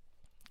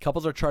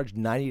 Couples are charged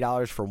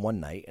 $90 for one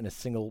night and a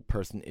single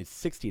person is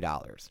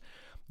 $60.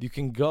 You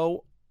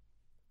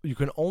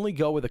can only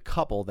go with a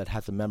couple that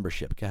has a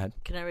membership. Go ahead.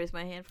 Can I raise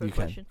my hand for You a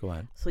can. question? Go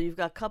ahead. So you've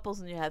got couples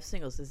and you have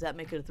singles. Does that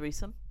make it a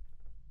threesome?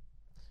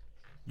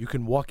 You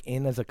can walk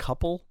in as a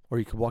couple or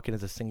you can walk in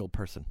as a single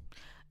person.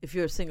 If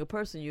you're a single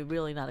person, you're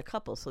really not a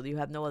couple, so you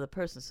have no other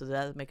person. So does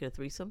that make it a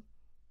threesome?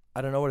 I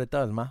don't know what it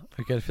does, ma.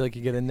 I feel like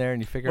you get in there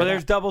and you figure Well, it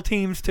there's out. double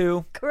teams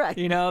too. Correct.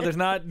 You know, there's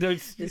not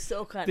there's There's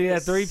so kind yeah,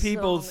 there's 3 so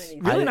people.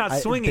 many Really I- not I-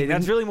 swinging. they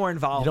That's didn't- really more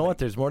involved. You know what?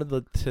 There's more to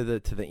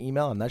the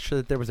email. I'm not sure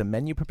that there was a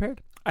menu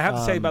prepared. I have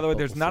to say, by the way, but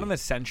there's we'll not see. an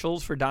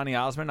essentials for Donny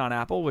Osmond on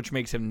Apple, which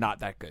makes him not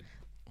that good.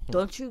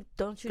 Don't you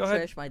Go trash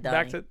ahead. my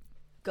Back Donnie. to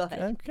Go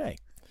ahead. Okay.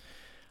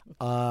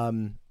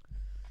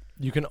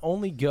 You can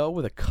only go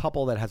with a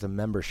couple that has a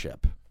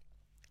membership.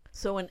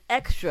 So an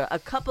extra, a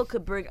couple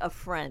could bring a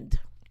friend.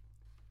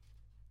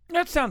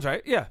 that sounds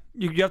right. Yeah,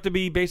 you have to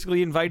be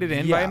basically invited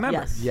in by Yeah. a member.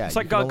 Yes. Yeah, It's you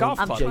like can a only- golf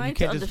I'm club. Yeah, trying you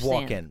can't to just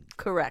understand. walk in.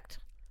 Correct.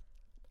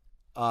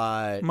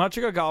 Much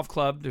like a golf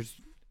club, there's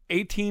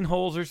 18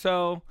 holes or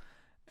so,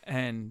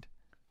 and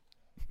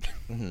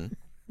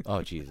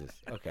Oh Jesus.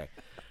 Okay.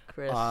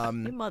 Chris, your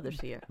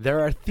mother's here. There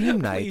are theme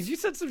please, nights. you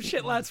said some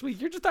shit last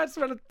week. You're just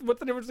asking about what's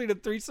the difference between a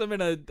threesome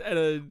and a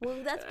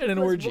Well, that's and an because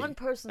orgy. one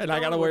person's And I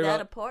going gotta worry without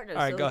about a partner. All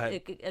right, so go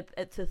ahead.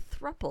 It's a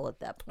thruple at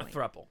that A point.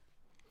 thruple.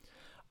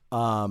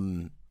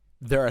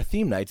 There are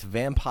theme nights,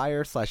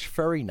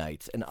 vampire/furry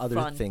nights, and other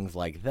Fun. things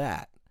like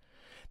that.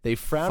 They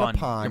frown Fun,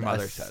 upon your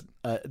mother a s-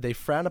 said. they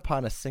frown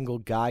upon a single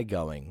guy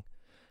going,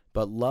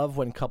 but love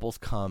when couples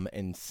come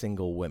and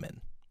single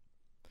women.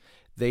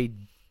 They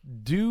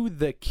do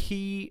the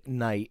key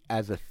night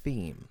as a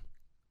theme.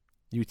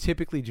 You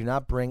typically do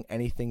not bring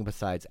anything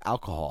besides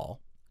alcohol.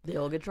 They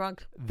all get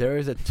drunk. There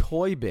is a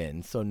toy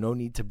bin, so no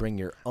need to bring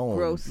your own.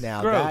 Gross.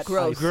 Now Gross. that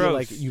Gross. I feel Gross.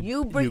 like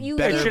You bring- you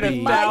better That should have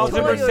be- my toy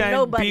or 1,000%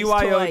 nobody's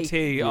BYOT.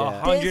 toy.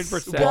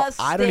 100%. Well,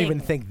 I don't even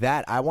Disgusting. think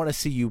that. I want to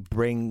see you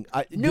bring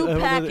New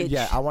package.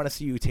 Yeah, I want to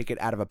see you take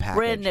it out of a package.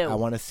 Brand new. I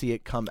want to see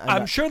it come.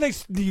 I'm sure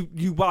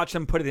you watch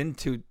them put it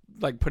into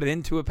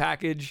a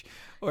package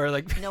or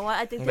like You know what?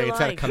 I think Wait, they're it's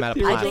gotta lying. come out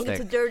of I think it's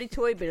plastic. a dirty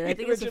toy bin. I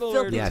think it's a original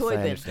filthy Yes, toy I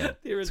bin. understand.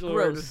 the original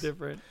word gross. is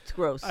different. It's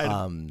gross.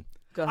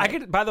 Go I ahead.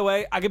 could. By the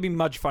way, I could be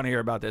much funnier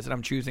about this, and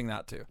I'm choosing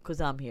not to. Because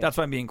I'm here. That's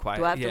why I'm being quiet.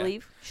 Do I have yeah. to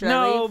leave? Should I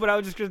No, leave? but I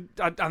was just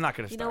gonna. I'm not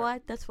gonna You start. know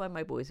what? That's why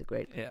my boys are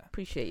great. Yeah.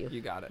 Appreciate you.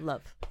 You got it.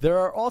 Love. There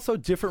are also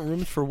different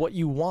rooms for what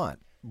you want.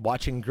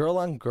 Watching girl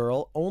on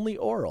girl, only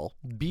oral,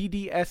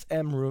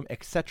 BDSM room,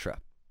 etc.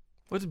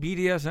 What's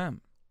BDSM?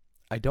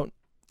 I don't.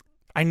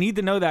 I need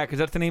to know that because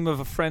that's the name of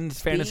a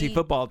friend's fantasy B-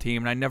 football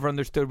team, and I never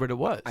understood what it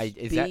was.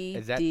 Is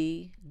that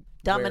BD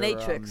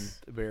Dominatrix.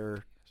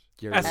 where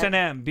you're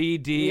S&M,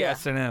 BD, Yeah.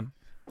 S&M.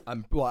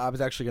 Well, I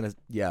was actually gonna.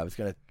 Yeah, I was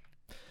gonna.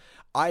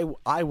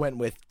 I went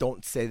with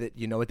don't say that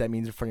you know what that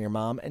means in front of your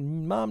mom,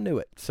 and mom knew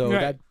it, so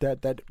Right.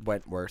 that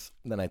went worse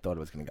than I thought it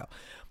was gonna go.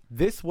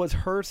 This was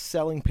her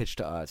selling pitch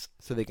to us,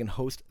 so they can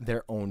host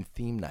their own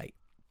theme night.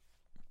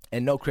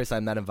 And no, Chris,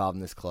 I'm not involved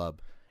in this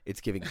club.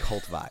 It's giving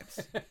cult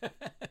vibes.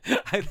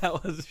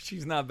 That was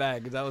she's not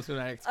bad because that was my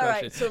next All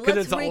question. right, so Because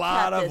let's it's a recap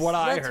lot this. of what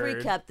I Let's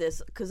heard. recap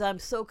this because I'm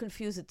so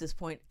confused at this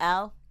point.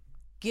 Al,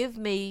 give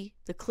me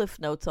the cliff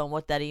notes on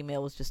what that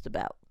email was just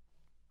about.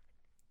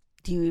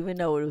 Do you even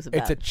know what it was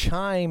about? It's a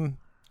chime.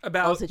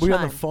 About it's Were you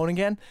on the chime. phone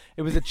again?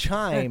 It was a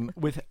chime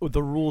with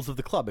the rules of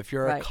the club. If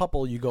you're Right. a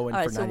couple, you go in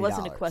All right, for $90. so it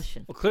wasn't a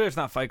question. well, clearly it's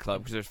not Fight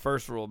Club because there's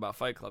first rule about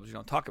Fight Clubs. You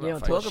don't talk about You don't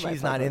Fight talk Club. about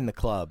She's Fight not Club. in the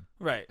club.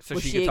 Right. So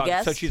Was she she could a talk.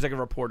 guest? So she's like a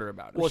reporter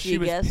about it. Well, she she a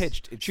was guest?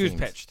 pitched. She was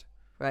seems. pitched.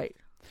 Right.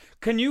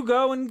 Can you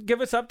go and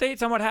give us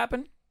updates on what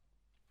happened?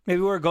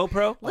 Maybe we're a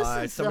GoPro.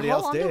 Listen, it's a somebody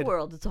whole else did.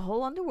 underworld. It's a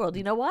whole underworld.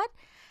 You know what?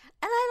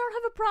 And I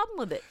don't have a problem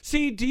with it.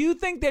 See, do you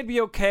think they'd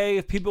be okay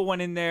if people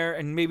went in there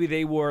and maybe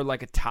they wore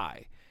like a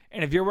tie?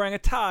 And if you're wearing a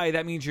tie,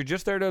 that means you're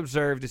just there to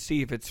observe to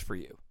see if it's for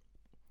you.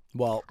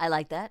 Well, I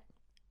like that.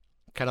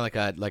 kind of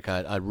like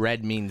a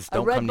red means A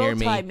don't red come bow near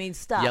me. tie means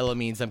stop. Yellow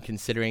means I'm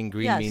considering.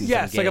 Green Yes. means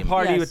Yes, I'm like a game.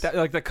 party Yes. with that,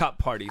 like the cup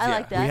parties. I yeah.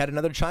 like that. We had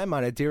another chime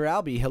on it. Dear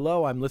Albie,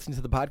 hello. I'm listening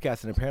to the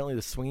podcast, and apparently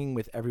the swinging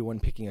with everyone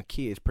picking a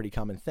key is a pretty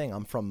common thing.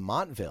 I'm from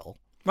Montville.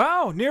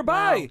 Wow,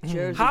 nearby. Wow,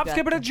 Jersey Hop, guy-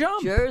 skip, and a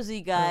jump.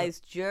 Jersey, guys.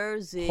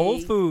 Jersey. Whole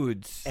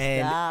Foods.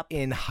 And Stop.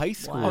 in high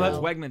school, Oh, that's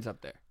Wow. Wegmans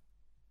up there.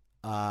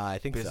 I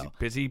think Busy, so.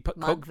 busy Coke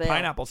Montvale.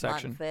 pineapple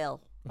section. Montvale.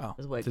 Oh.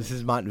 is Wegmans. This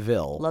is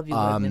Montville. Love you,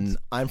 Wegmans.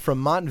 I'm from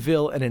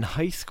Montville, and in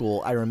high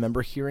school, I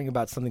remember hearing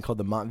about something called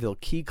the Montville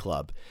Key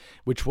Club,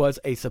 which was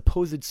a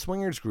supposed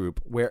swingers group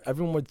where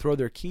everyone would throw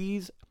their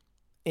keys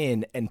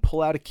in and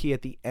pull out a key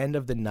at the end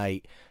of the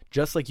night,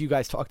 just like you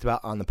guys talked about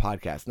on the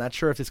podcast. Not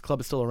sure if this club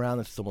is still around.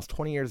 This was almost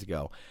 20 years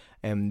ago,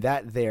 and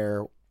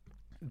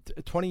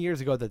 20 years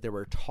ago that there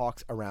were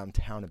talks around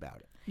town about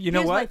it. You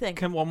know Here's my what?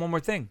 thing. One more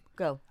thing.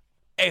 Go.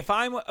 If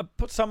I'm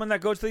someone that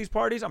goes to these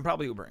parties, I'm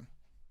probably Ubering.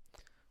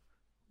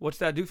 What's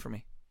that do for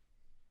me?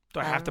 Do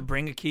I have to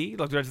bring a key?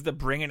 Like, do I have to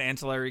bring an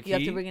ancillary key? You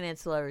have to bring an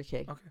ancillary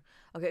key. Okay.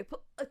 Okay.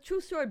 A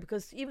true story,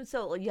 because even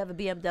so, like, you have a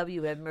BMW,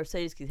 you have a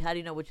Mercedes keys. How do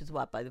you know which is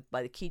what? By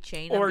the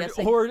keychain, I'm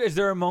guessing? Or is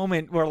there a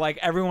moment where like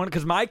everyone?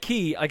 Because my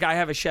key, like I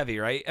have a Chevy,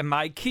 right, and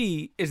my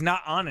key is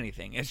not on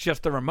anything. It's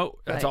just the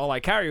remote. That's Right. all I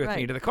carry with me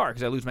Right. to the car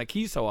because I lose my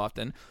keys so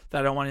often that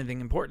I don't want anything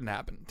important to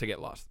happen to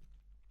get lost.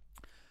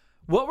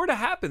 What were to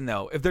happen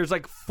though if there's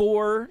like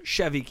 4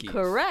 Chevy keys?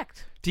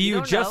 Correct. Do you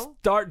don't just know.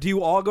 start? Do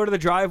you all go to the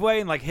driveway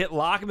and like hit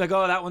lock and be like,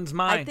 oh, that one's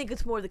mine? I think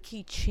it's more the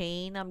key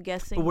chain. I'm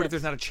guessing. But what if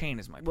that's- there's not a chain?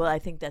 Is my point. Well, I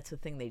think that's the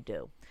thing they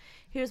do.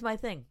 Here's my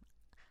thing.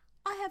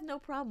 I have no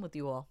problem with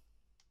you all.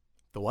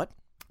 The what?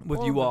 with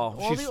all you the- all.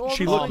 all She's- the- all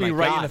she the- looked Oh me my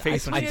right in God. the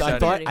face when I, she I, said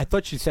thought, it. I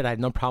thought she said I had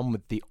no problem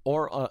with the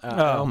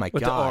oh my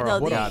with the God. aura. No,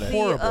 what the, a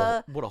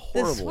horrible, what a the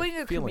horrible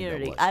swinger feeling that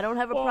community. was. I don't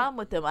have a Well- problem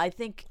with them. I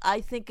think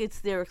it's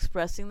they're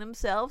expressing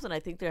themselves, and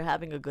I think they're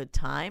having a good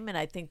time, and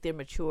I think they're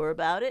mature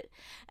about it,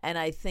 and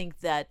I think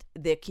that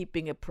they're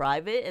keeping it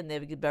private and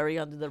they're very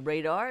under the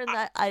radar, and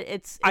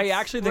it's I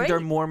actually think they're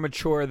great. more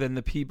mature than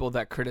the people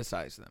that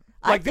criticize them.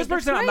 I Like this think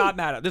it's person, I'm great. not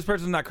mad at. This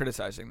person's not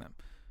criticizing them.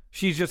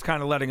 She's just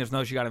kind of letting us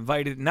know she got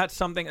invited, and that's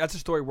a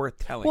story worth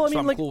telling. Well, I mean, so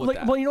I'm like, cool with like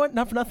that. well, you know what?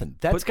 Not for nothing.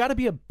 That's But- got to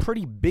be a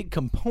pretty big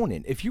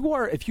component. If you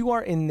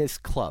are in this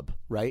club,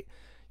 right?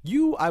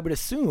 You, I would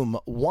assume,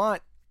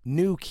 want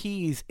new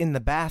keys in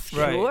the basket.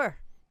 Right. Sure.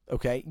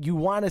 Okay, you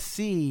want to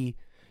see.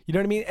 You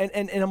know what I mean?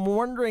 And I'm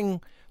wondering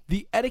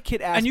the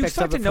etiquette aspects and you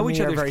start of to it know for me each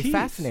are other's very keys.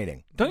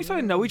 fascinating. Don't you start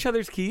to know each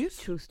other's keys?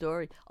 True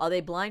story. Are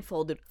they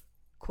blindfolded?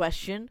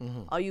 Question: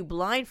 Mm-hmm. Are you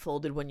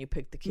blindfolded when you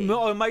pick the key?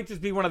 No, it might just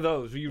be one of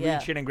those where you Yeah.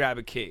 reach in and grab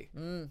a key.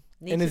 Need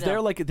And to is there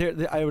know. like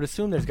I would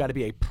assume there's got to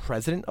be a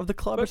president of the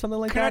club or something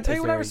like Can that? I tell Is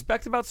you what I there-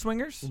 respect about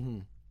swingers?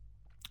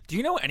 Do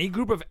you know any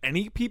group of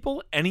any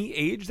people, any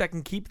age, that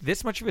can keep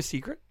this much of a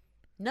secret?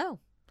 No.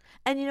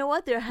 And you know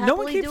what? They're happily No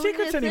one keeps doing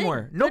secrets their thing.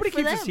 anymore. Good Nobody for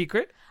keeps a them.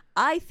 secret.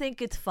 I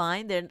think it's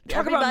fine. They're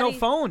Talk about no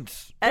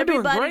phones. They're doing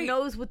Everybody great.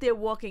 knows what they're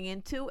walking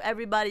into.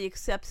 Everybody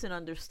accepts and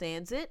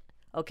understands it.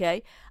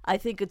 Okay, I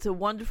think it's a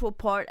wonderful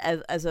part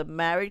as a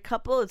married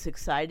couple. It's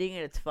exciting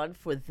and it's fun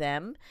for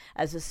them.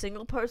 As a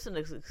single person,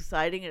 it's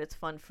exciting and it's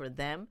fun for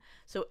them.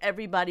 So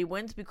everybody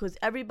wins because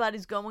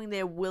everybody's going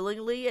there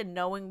willingly and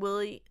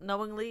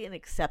knowingly and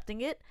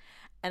accepting it.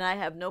 And I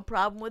have no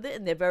problem with it.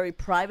 And they're very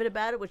private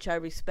about it, which I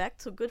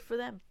respect. So good for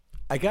them.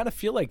 I gotta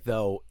feel like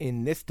though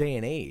in this day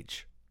and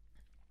age,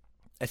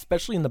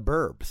 especially in the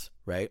burbs,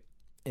 right?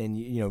 And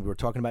you know we're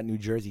talking about New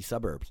Jersey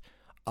suburbs.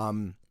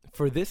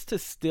 For this to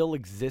still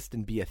exist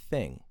and be a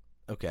thing,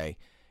 okay,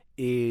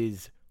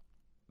 is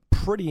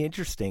pretty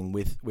interesting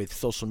with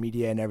social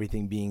media and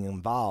everything being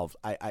involved.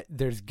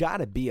 There's got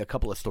to be a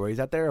couple of stories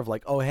out there of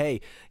like, oh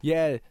hey,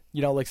 yeah,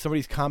 you know, like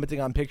somebody's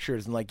commenting on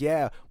pictures and like,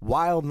 yeah,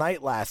 wild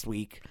night last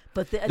week.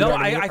 But No,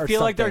 what I mean? I Or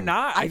feel like they're something.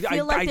 not. I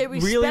feel like they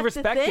respect really the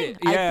respect thing. it.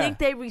 Yeah. I think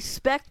they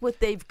respect what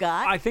they've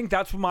got. I think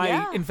that's my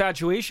Yeah.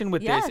 infatuation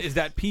with Yes. this is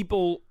that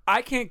people.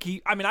 I can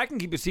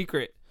keep a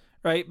secret,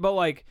 right? But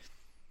like,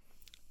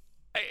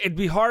 it'd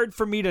be hard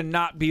for me to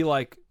not be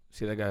like,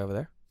 see that guy over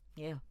there?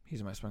 Yeah. He's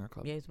in my swinger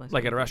club. Yeah, he's my like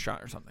swinger at a club.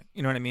 restaurant or something.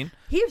 You know what I mean?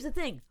 Here's the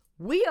thing: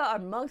 we are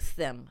amongst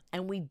them,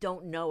 and we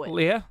don't know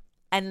it. Yeah.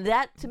 And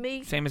that, to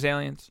me, Same as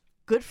aliens.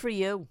 good for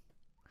you.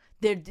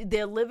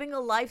 They're living a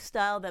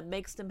lifestyle that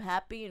makes them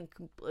happy and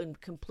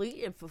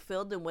complete and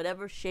fulfilled in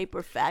whatever shape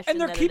or fashion.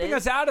 And they're that keeping it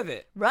us is. out of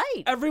it.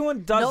 Right.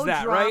 Everyone does No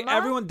that, right? drama.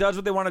 Everyone does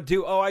what they want to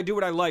do. Oh, I do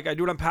what I like. I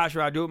do what I'm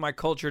passionate about. I do what my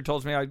culture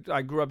tells me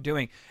I grew up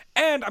doing.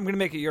 And I'm going to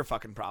make it your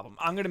fucking problem.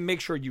 I'm going to make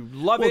sure you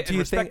love Well, it do and you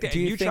respect think- it do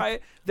and you you try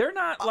think- it. They're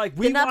not like,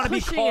 we They're not want to be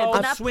pushing it. called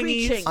They're not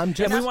swingies preaching. I'm and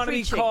just- we They're want to not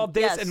be preaching. called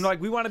this Yes. and like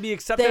we want to be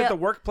accepted They at the are-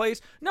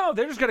 workplace. No,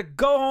 they're just going to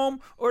go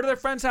home or to their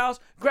friend's house,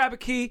 grab a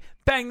key,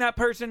 bang that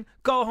person,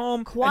 go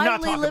home, and not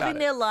Quietly talk living about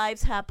their it.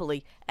 lives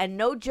happily, and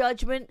no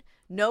judgment,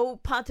 no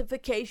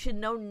pontification,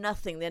 no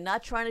nothing. They're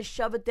not trying to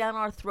shove it down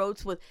our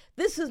throats with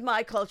 "this is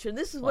my culture and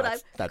this is what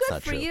that's I've." Good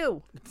not for true.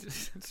 you.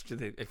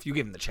 If you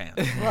give them the chance.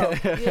 Well,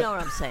 you know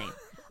what I'm saying.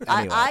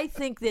 Anyway. I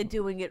think they're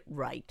doing it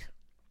right.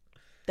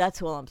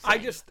 That's all I'm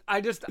saying. There's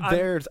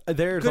a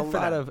good for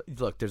lot them. of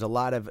look. There's a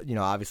lot of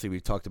obviously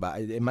we've talked about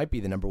it. Might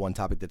be the number one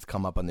topic that's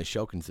come up on this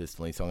show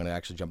consistently. So I'm going to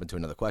actually jump into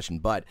another question.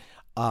 But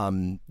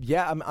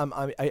yeah,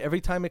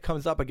 every time it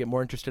comes up, I get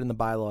more interested in the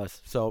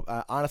bylaws. So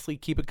honestly,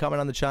 keep it coming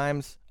on the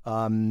chimes.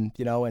 Yeah,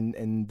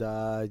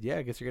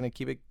 I guess you're going to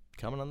keep it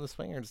coming on the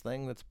swingers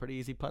thing. That's a pretty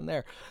easy pun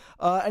there.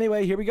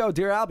 Anyway, here we go,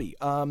 dear Albie.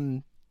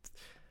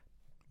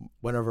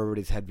 Went over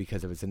everybody's head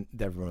because it was in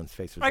everyone's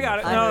face. Was I in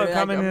got their it. No, face.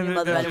 coming in. your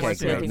mother, I didn't Okay, want to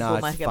say great. anything No, cool.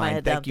 it's I get my fine.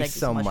 head down. Thank you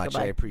so much. I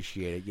Goodbye.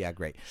 appreciate it. Yeah,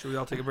 great. Should we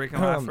all take a break and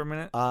laugh for a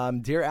minute?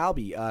 Dear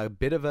Albie, a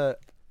bit of a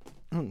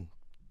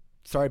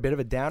bit of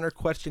a downer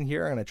question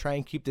here. I'm going to try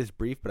and keep this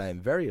brief, but I am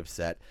very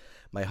upset.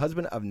 My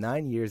husband of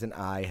 9 years and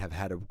I have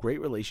had a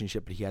great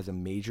relationship, but he has a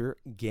major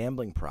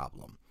gambling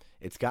problem.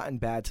 It's gotten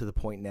bad to the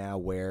point now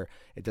where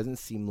it doesn't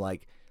seem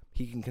like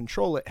he can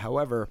control it.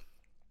 However,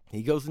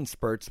 he goes in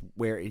spurts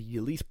where he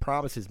at least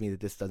promises me that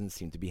this doesn't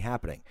seem to be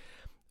happening.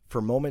 For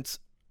moments,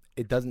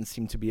 it doesn't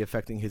seem to be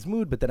affecting his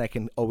mood, but then I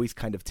can always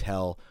kind of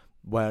tell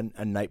when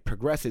a night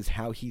progresses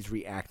how he's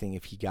reacting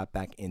if he got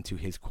back into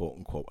his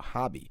quote-unquote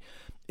hobby.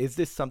 Is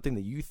this something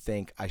that you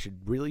think I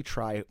should really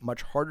try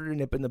much harder to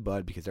nip in the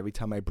bud? Because every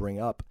time I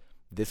bring up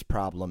this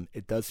problem,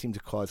 it does seem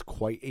to cause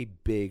quite a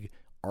big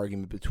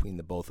argument between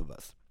the both of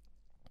us.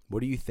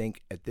 What do you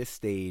think at this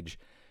stage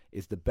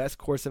is the best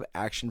course of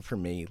action for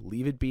me?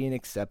 Leave it be and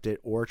accept it,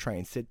 or try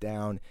and sit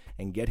down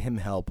and get him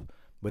help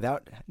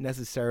without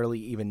necessarily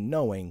even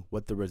knowing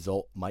what the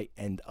result might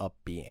end up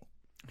being.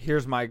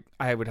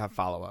 I would have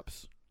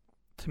follow-ups.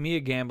 To me, a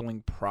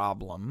gambling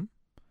problem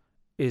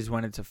is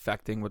when it's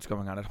affecting what's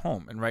going on at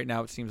home. And right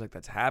now it seems like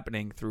that's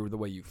happening through the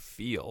way you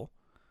feel.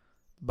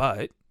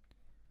 But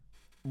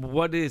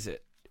what is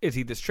it? Is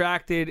he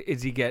distracted?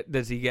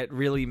 Does he get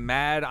really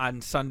mad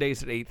on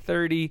Sundays at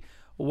 8:30?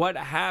 What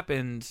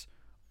happens?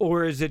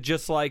 Or is it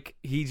just like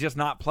he's just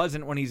not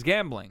pleasant when he's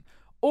gambling?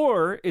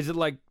 Or is it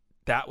like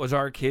that was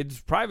our kid's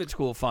private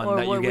school fund or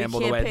that you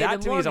gambled away?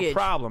 That to me is a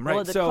problem, right?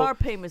 Or the car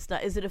payment's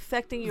not. Is it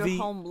affecting your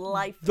home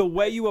life? The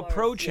way you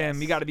approach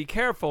him, you got to be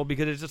careful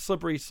because it's a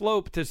slippery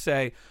slope to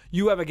say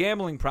you have a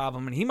gambling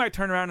problem, and he might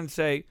turn around and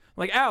say,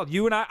 like, Al,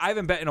 you and I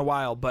haven't bet in a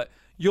while, but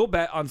you'll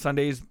bet on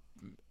Sundays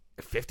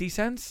 50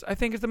 cents, I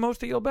think is the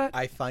most that you'll bet.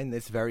 I find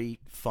this very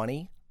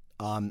funny.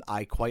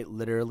 I quite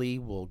literally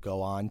will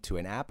go on to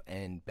an app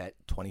and bet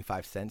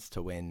 25 cents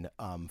to win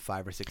 $5 or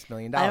 $6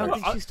 million. I don't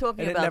think she's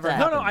talking about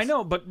that. No, I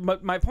know, but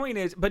my point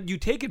is, but you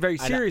take it very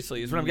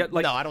seriously. Is what I'm getting.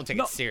 Like, no, I don't take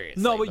it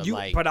seriously. No,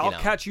 but I'll know.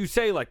 catch you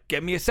say like,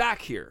 "Get me a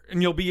sack here,"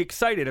 and you'll be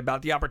excited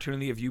about the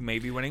opportunity of you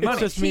maybe winning money.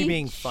 It's just me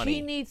being funny.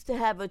 She needs to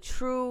have a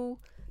true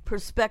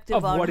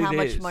perspective on how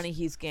much money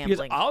he's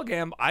gambling.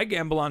 Because I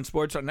gamble on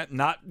sports,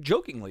 not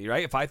jokingly,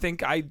 right? If I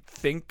think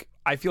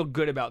I feel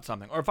good about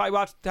something, or if I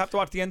have to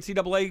watch the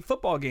NCAA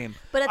football game,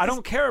 but I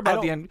don't care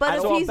about the end. So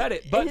I'll bet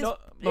it. But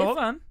hold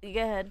on. Go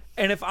ahead.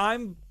 And if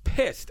I'm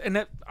pissed,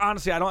 and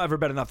honestly, I don't ever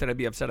bet enough that I'd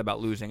be upset about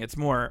losing. It's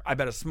more I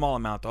bet a small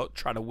amount to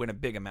try to win a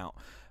big amount,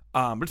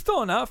 but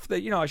still enough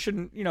that I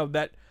shouldn't.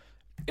 That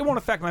it won't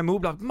affect my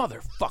mood. Like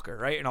motherfucker,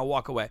 right? And I'll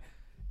walk away.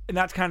 And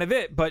that's kind of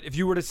it. But if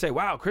you were to say,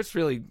 wow, Chris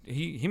really,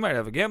 he might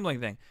have a gambling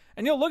thing.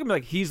 And you'll look at me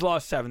like he's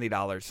lost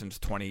 $70 since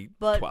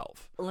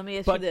 2012. But let me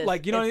ask you this.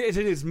 Like, is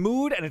it his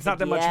mood and it's not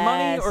that much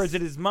money? Or is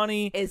it his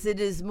money? Is it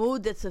his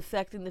mood that's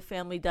affecting the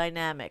family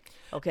dynamic?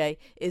 Okay.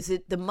 Is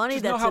it the money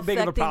Just that's know how affecting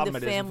big of a problem the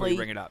it is before family? you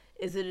bring it up.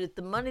 Is it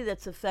the money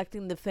that's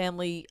affecting the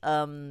family,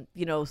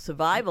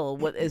 survival?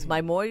 What is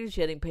my mortgage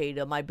getting paid?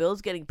 Are my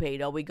bills getting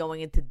paid? Are we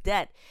going into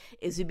debt?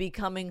 Is he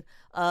becoming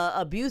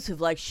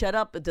abusive? Like, shut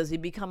up. Does he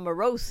become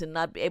morose and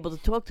not be able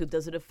to talk to?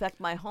 Does it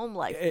affect my home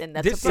life? And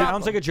that's this a problem.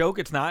 sounds like a joke.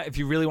 It's not. If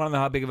you really want to know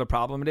how big of a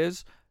problem it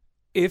is,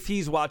 if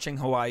he's watching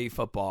Hawaii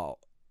football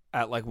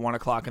at like 1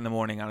 o'clock in the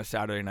morning on a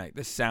Saturday night,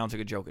 this sounds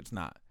like a joke. It's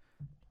not.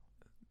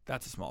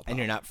 That's a small problem. And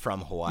you're not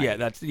from Hawaii.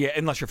 Yeah,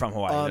 unless you're from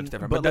Hawaii, that's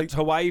different. But that's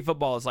Hawaii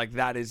football is like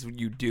that is what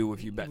you do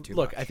if you bet too much.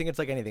 Look, I think it's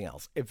like anything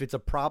else. If it's a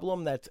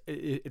problem,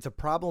 it's a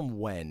problem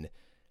when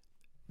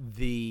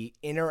the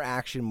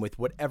interaction with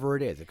whatever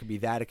it is, it could be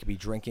that, it could be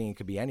drinking, it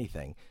could be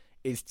anything,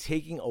 is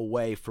taking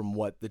away from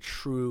what the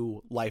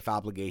true life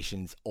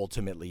obligations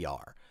ultimately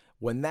are.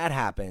 When that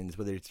happens,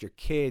 whether it's your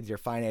kids, your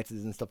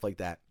finances, and stuff like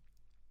that,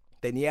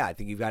 then yeah, I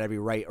think you've got every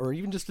right, or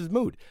even just his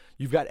mood,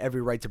 you've got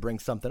every right to bring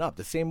something up,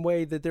 the same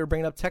way that they were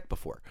bringing up tech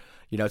before.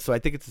 So I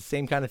think it's the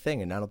same kind of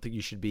thing, and I don't think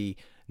you should be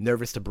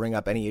nervous to bring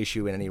up any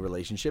issue in any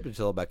relationship. It's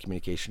all about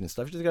communication and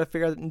stuff. You just got to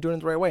figure out and doing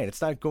it the right way, and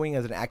it's not going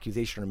as an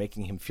accusation or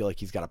making him feel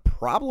like he's got a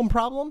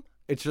problem.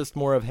 It's just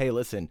more of, hey,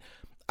 listen,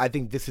 I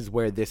think this is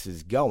where this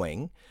is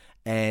going,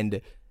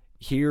 and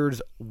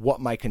here's what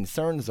my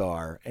concerns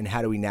are, and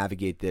how do we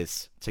navigate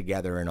this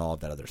together and all of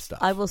that other stuff.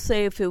 I will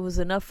say if it was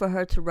enough for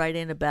her to write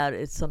in about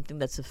it, it's something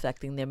that's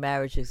affecting their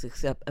marriage, it's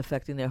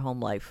affecting their home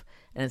life,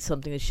 and it's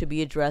something that should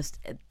be addressed.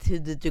 To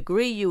the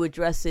degree you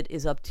address it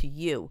is up to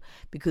you,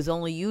 because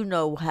only you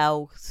know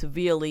how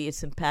severely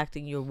it's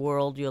impacting your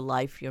world, your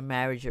life, your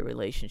marriage, your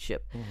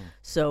relationship. Mm-hmm.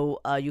 So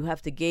you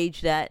have to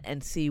gauge that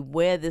and see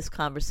where this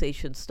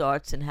conversation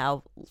starts and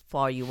how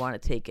far you want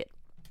to take it.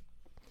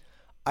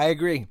 I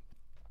agree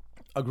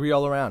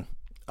all around.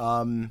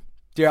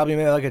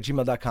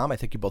 DearAlbimail@gmail.com. I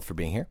thank you both for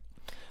being here.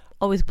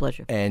 Always a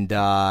pleasure. And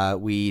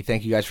we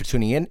thank you guys for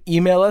tuning in.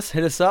 Email us,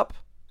 hit us up.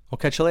 We'll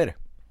catch you later.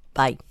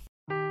 Bye.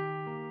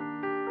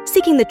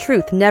 Seeking the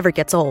truth never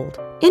gets old.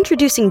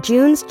 Introducing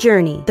June's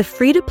Journey, the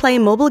free-to-play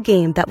mobile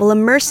game that will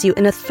immerse you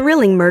in a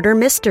thrilling murder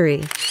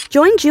mystery.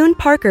 Join June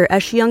Parker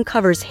as she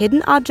uncovers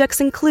hidden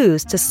objects and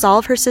clues to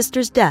solve her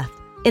sister's death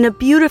in a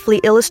beautifully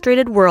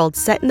illustrated world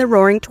set in the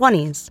Roaring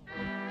 '20s.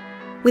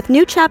 With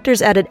new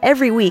chapters added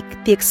every week,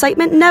 the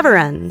excitement never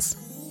ends.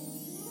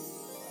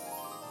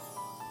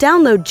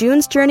 Download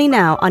June's Journey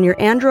now on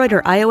your Android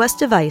or iOS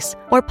device,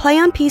 or play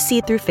on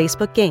PC through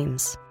Facebook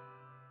Games.